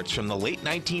hand-drawing charts from the late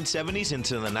 1970s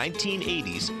into the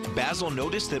 1980s, Basil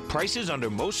noticed that prices under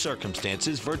most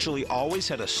circumstances virtually always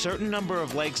had a certain number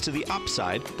of legs to the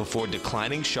upside before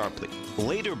declining sharply.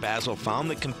 Later, Basil found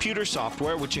that computer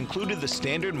software, which included the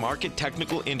standard market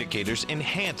technical indicators,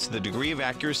 enhanced the degree of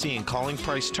accuracy in calling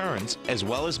price turns, as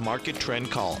well as market trend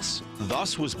calls.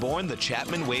 Thus was born the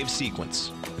Chapman Wave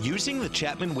sequence. Using the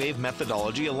Chapman Wave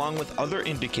methodology along with other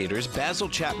indicators, Basil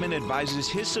Chapman advises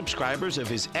his subscribers of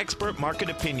his expert market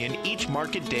opinion each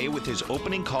market day with his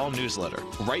opening call newsletter.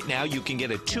 Right now, you can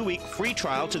get a 2-week free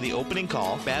trial to the opening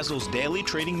call, Basil's daily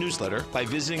trading newsletter, by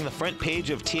visiting the front page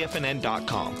of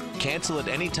TFNN.com. Cancel at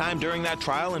any time during that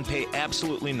trial and pay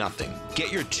absolutely nothing.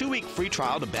 Get your 2-week free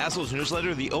trial to Basil's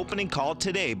newsletter, The Opening Call,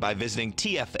 today by visiting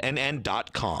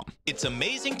TFNN.com. It's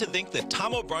amazing to think that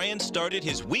Tom O'Brien started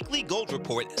his weekly gold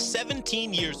report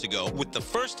 17 years ago with the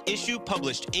first issue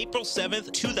published April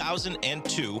 7th,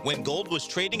 2002, when gold was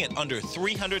trading at under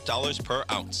 $300 per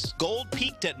ounce. Gold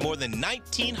peaked at more than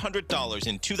 $1,900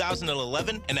 in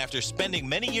 2011, and after spending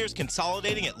many years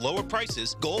consolidating at lower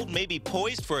prices, gold may be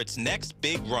poised for its next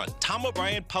big run. Tom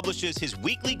O'Brien publishes his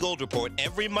weekly gold report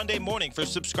every Monday morning for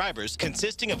subscribers,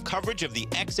 consisting of coverage of the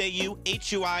XAU,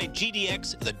 HUI,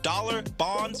 GDX, the dollar,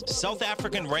 bonds, South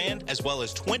African rand, as well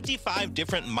as 25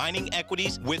 different mining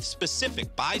equities with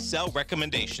specific buy-sell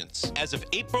recommendations. As of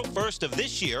April 1st of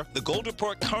this year, the gold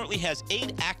report currently has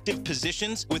 8 active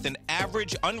positions with an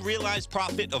average unrealized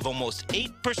profit of almost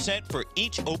 8% for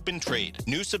each open trade.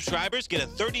 New subscribers get a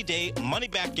 30-day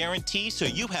money-back guarantee, so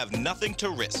you have nothing to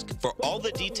risk. For all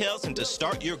the details and to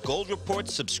start your gold report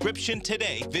subscription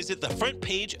today, visit the front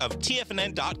page of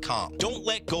TFNN.com. Don't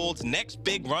let gold's next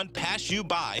big run pass you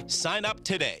by. Sign up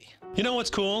today. You know what's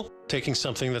cool? Taking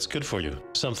something that's good for you.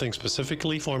 Something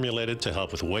specifically formulated to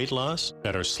help with weight loss,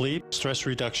 better sleep, stress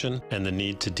reduction, and the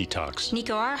need to detox.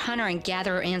 Nico, our hunter and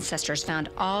gatherer ancestors found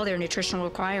all their nutritional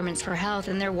requirements for health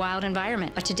in their wild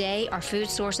environment. But today, our food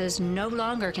sources no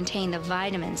longer contain the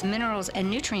vitamins, minerals, and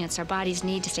nutrients our bodies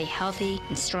need to stay healthy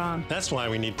and strong. That's why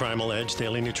we need Primal Edge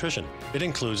Daily Nutrition. It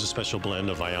includes a special blend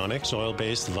of ionic,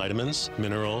 oil-based vitamins,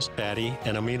 minerals, fatty,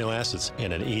 and amino acids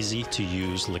in an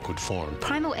easy-to-use liquid form.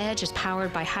 Primal Edge is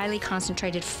powered by highly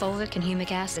concentrated fulvic and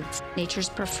humic acids, nature's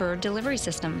preferred delivery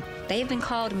system. They've been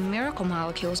called miracle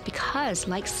molecules because,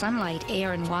 like sunlight,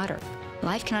 air, and water,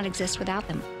 life cannot exist without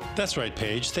them. That's right,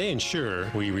 Paige. They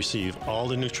ensure we receive all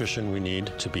the nutrition we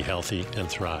need to be healthy and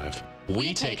thrive.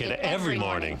 We take it every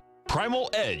morning.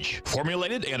 Primal Edge,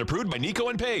 formulated and approved by Nico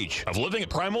and Paige of Living a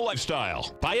Primal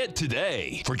Lifestyle. Buy it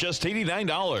today for just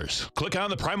 $89. Click on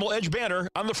the Primal Edge banner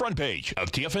on the front page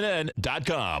of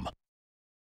TFNN.com.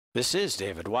 This is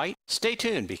David White. Stay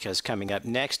tuned because coming up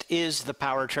next is the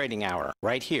Power Trading Hour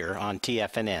right here on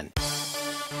TFNN.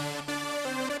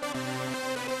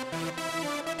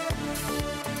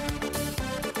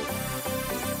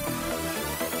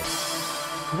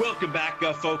 Welcome back,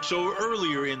 folks. So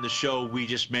earlier in the show, we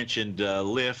just mentioned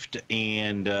Lyft,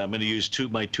 and I'm going to use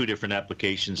my two different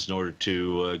applications in order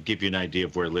to give you an idea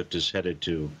of where Lyft is headed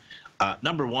to.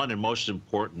 Number one, and most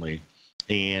importantly,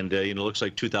 and it looks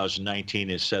like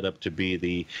 2019 is set up to be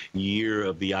the year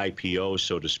of the IPO,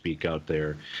 so to speak, out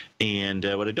there. And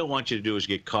what I don't want you to do is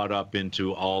get caught up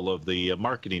into all of the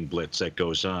marketing blitz that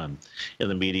goes on in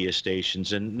the media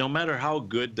stations. And no matter how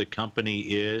good the company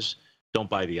is, don't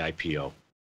buy the IPO.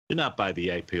 Do not buy the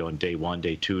IPO on day 1,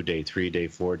 day 2, day 3, day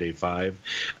 4, day 5.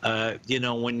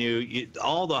 When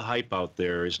all the hype out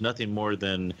there is nothing more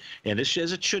than, and it's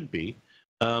as it should be,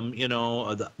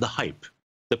 the hype,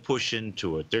 the push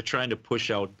into it. They're trying to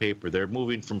push out paper. They're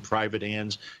moving from private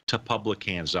hands to public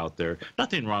hands out there.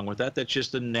 Nothing wrong with that. That's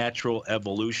just the natural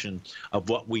evolution of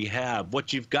what we have.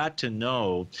 What you've got to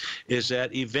know is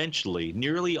that eventually,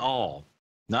 nearly all,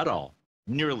 not all,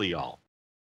 nearly all,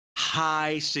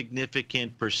 high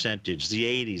significant percentage, the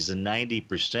 80s, the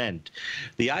 90%,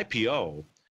 the IPO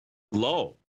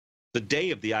low, the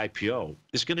day of the IPO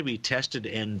is going to be tested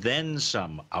and then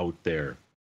some out there.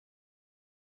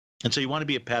 And so you want to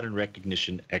be a pattern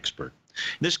recognition expert.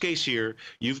 In this case here,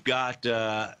 you've got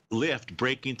Lyft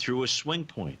breaking through a swing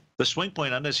point. The swing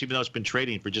point on this, even though it's been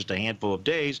trading for just a handful of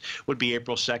days, would be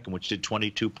April 2nd, which did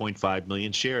 22.5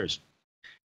 million shares.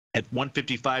 At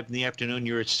 1:55 in the afternoon,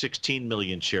 you're at 16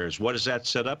 million shares. What does that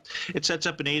set up? It sets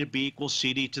up an A to B equals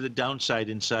CD to the downside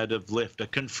inside of Lyft, a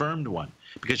confirmed one,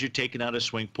 because you're taking out a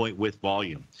swing point with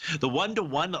volume. The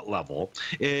 1-to-1 level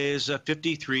is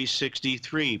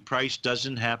 53.63. Price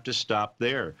doesn't have to stop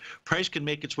there. Price can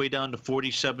make its way down to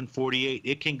 47.48.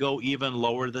 It can go even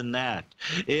lower than that.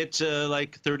 It's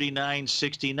like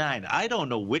 39.69. I don't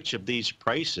know which of these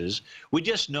prices. We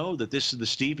just know that this is the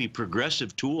Stevie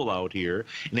progressive tool out here,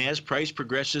 and as price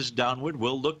progresses downward,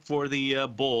 we'll look for the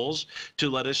bulls to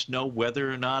let us know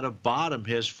whether or not a bottom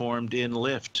has formed in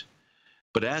Lyft.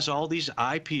 But as all these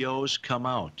IPOs come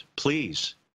out,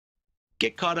 please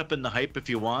get caught up in the hype if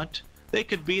you want. They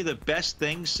could be the best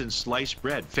thing since sliced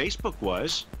bread. Facebook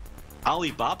was,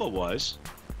 Alibaba was,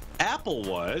 Apple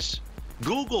was,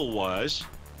 Google was.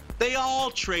 They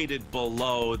all traded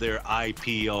below their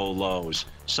IPO lows.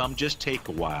 Some just take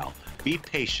a while. Be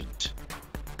patient.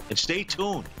 And stay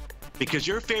tuned, because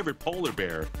your favorite polar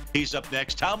bear, he's up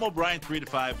next. Tom O'Brien, 3 to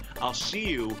 5. I'll see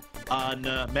you on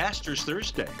Masters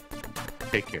Thursday.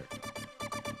 Take care.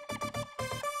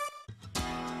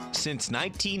 Since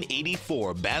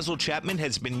 1984, Basil Chapman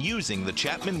has been using the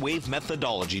Chapman Wave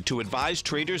methodology to advise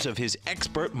traders of his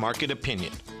expert market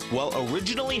opinion. While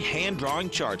originally hand-drawing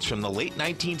charts from the late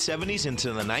 1970s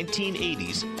into the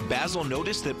 1980s, Basil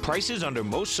noticed that prices under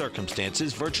most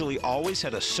circumstances virtually always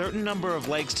had a certain number of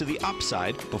legs to the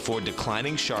upside before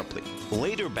declining sharply.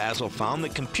 Later, Basil found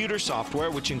that computer software,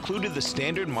 which included the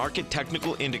standard market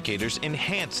technical indicators,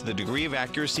 enhanced the degree of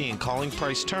accuracy in calling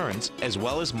price turns, as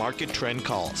well as market trend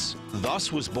calls.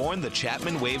 Thus was born the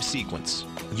Chapman Wave sequence.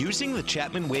 Using the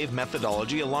Chapman Wave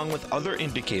methodology along with other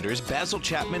indicators, Basil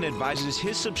Chapman advises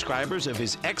his subscribers of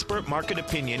his expert market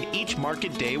opinion each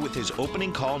market day with his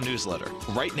opening call newsletter.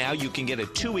 Right now, you can get a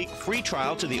 2-week free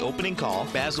trial to the opening call,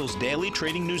 Basil's daily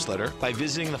trading newsletter, by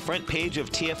visiting the front page of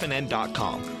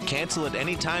TFNN.com. Cancel at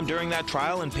any time during that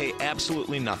trial and pay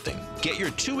absolutely nothing. Get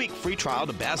your 2-week free trial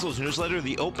to Basil's newsletter,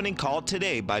 The Opening Call,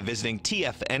 today by visiting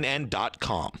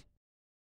TFNN.com.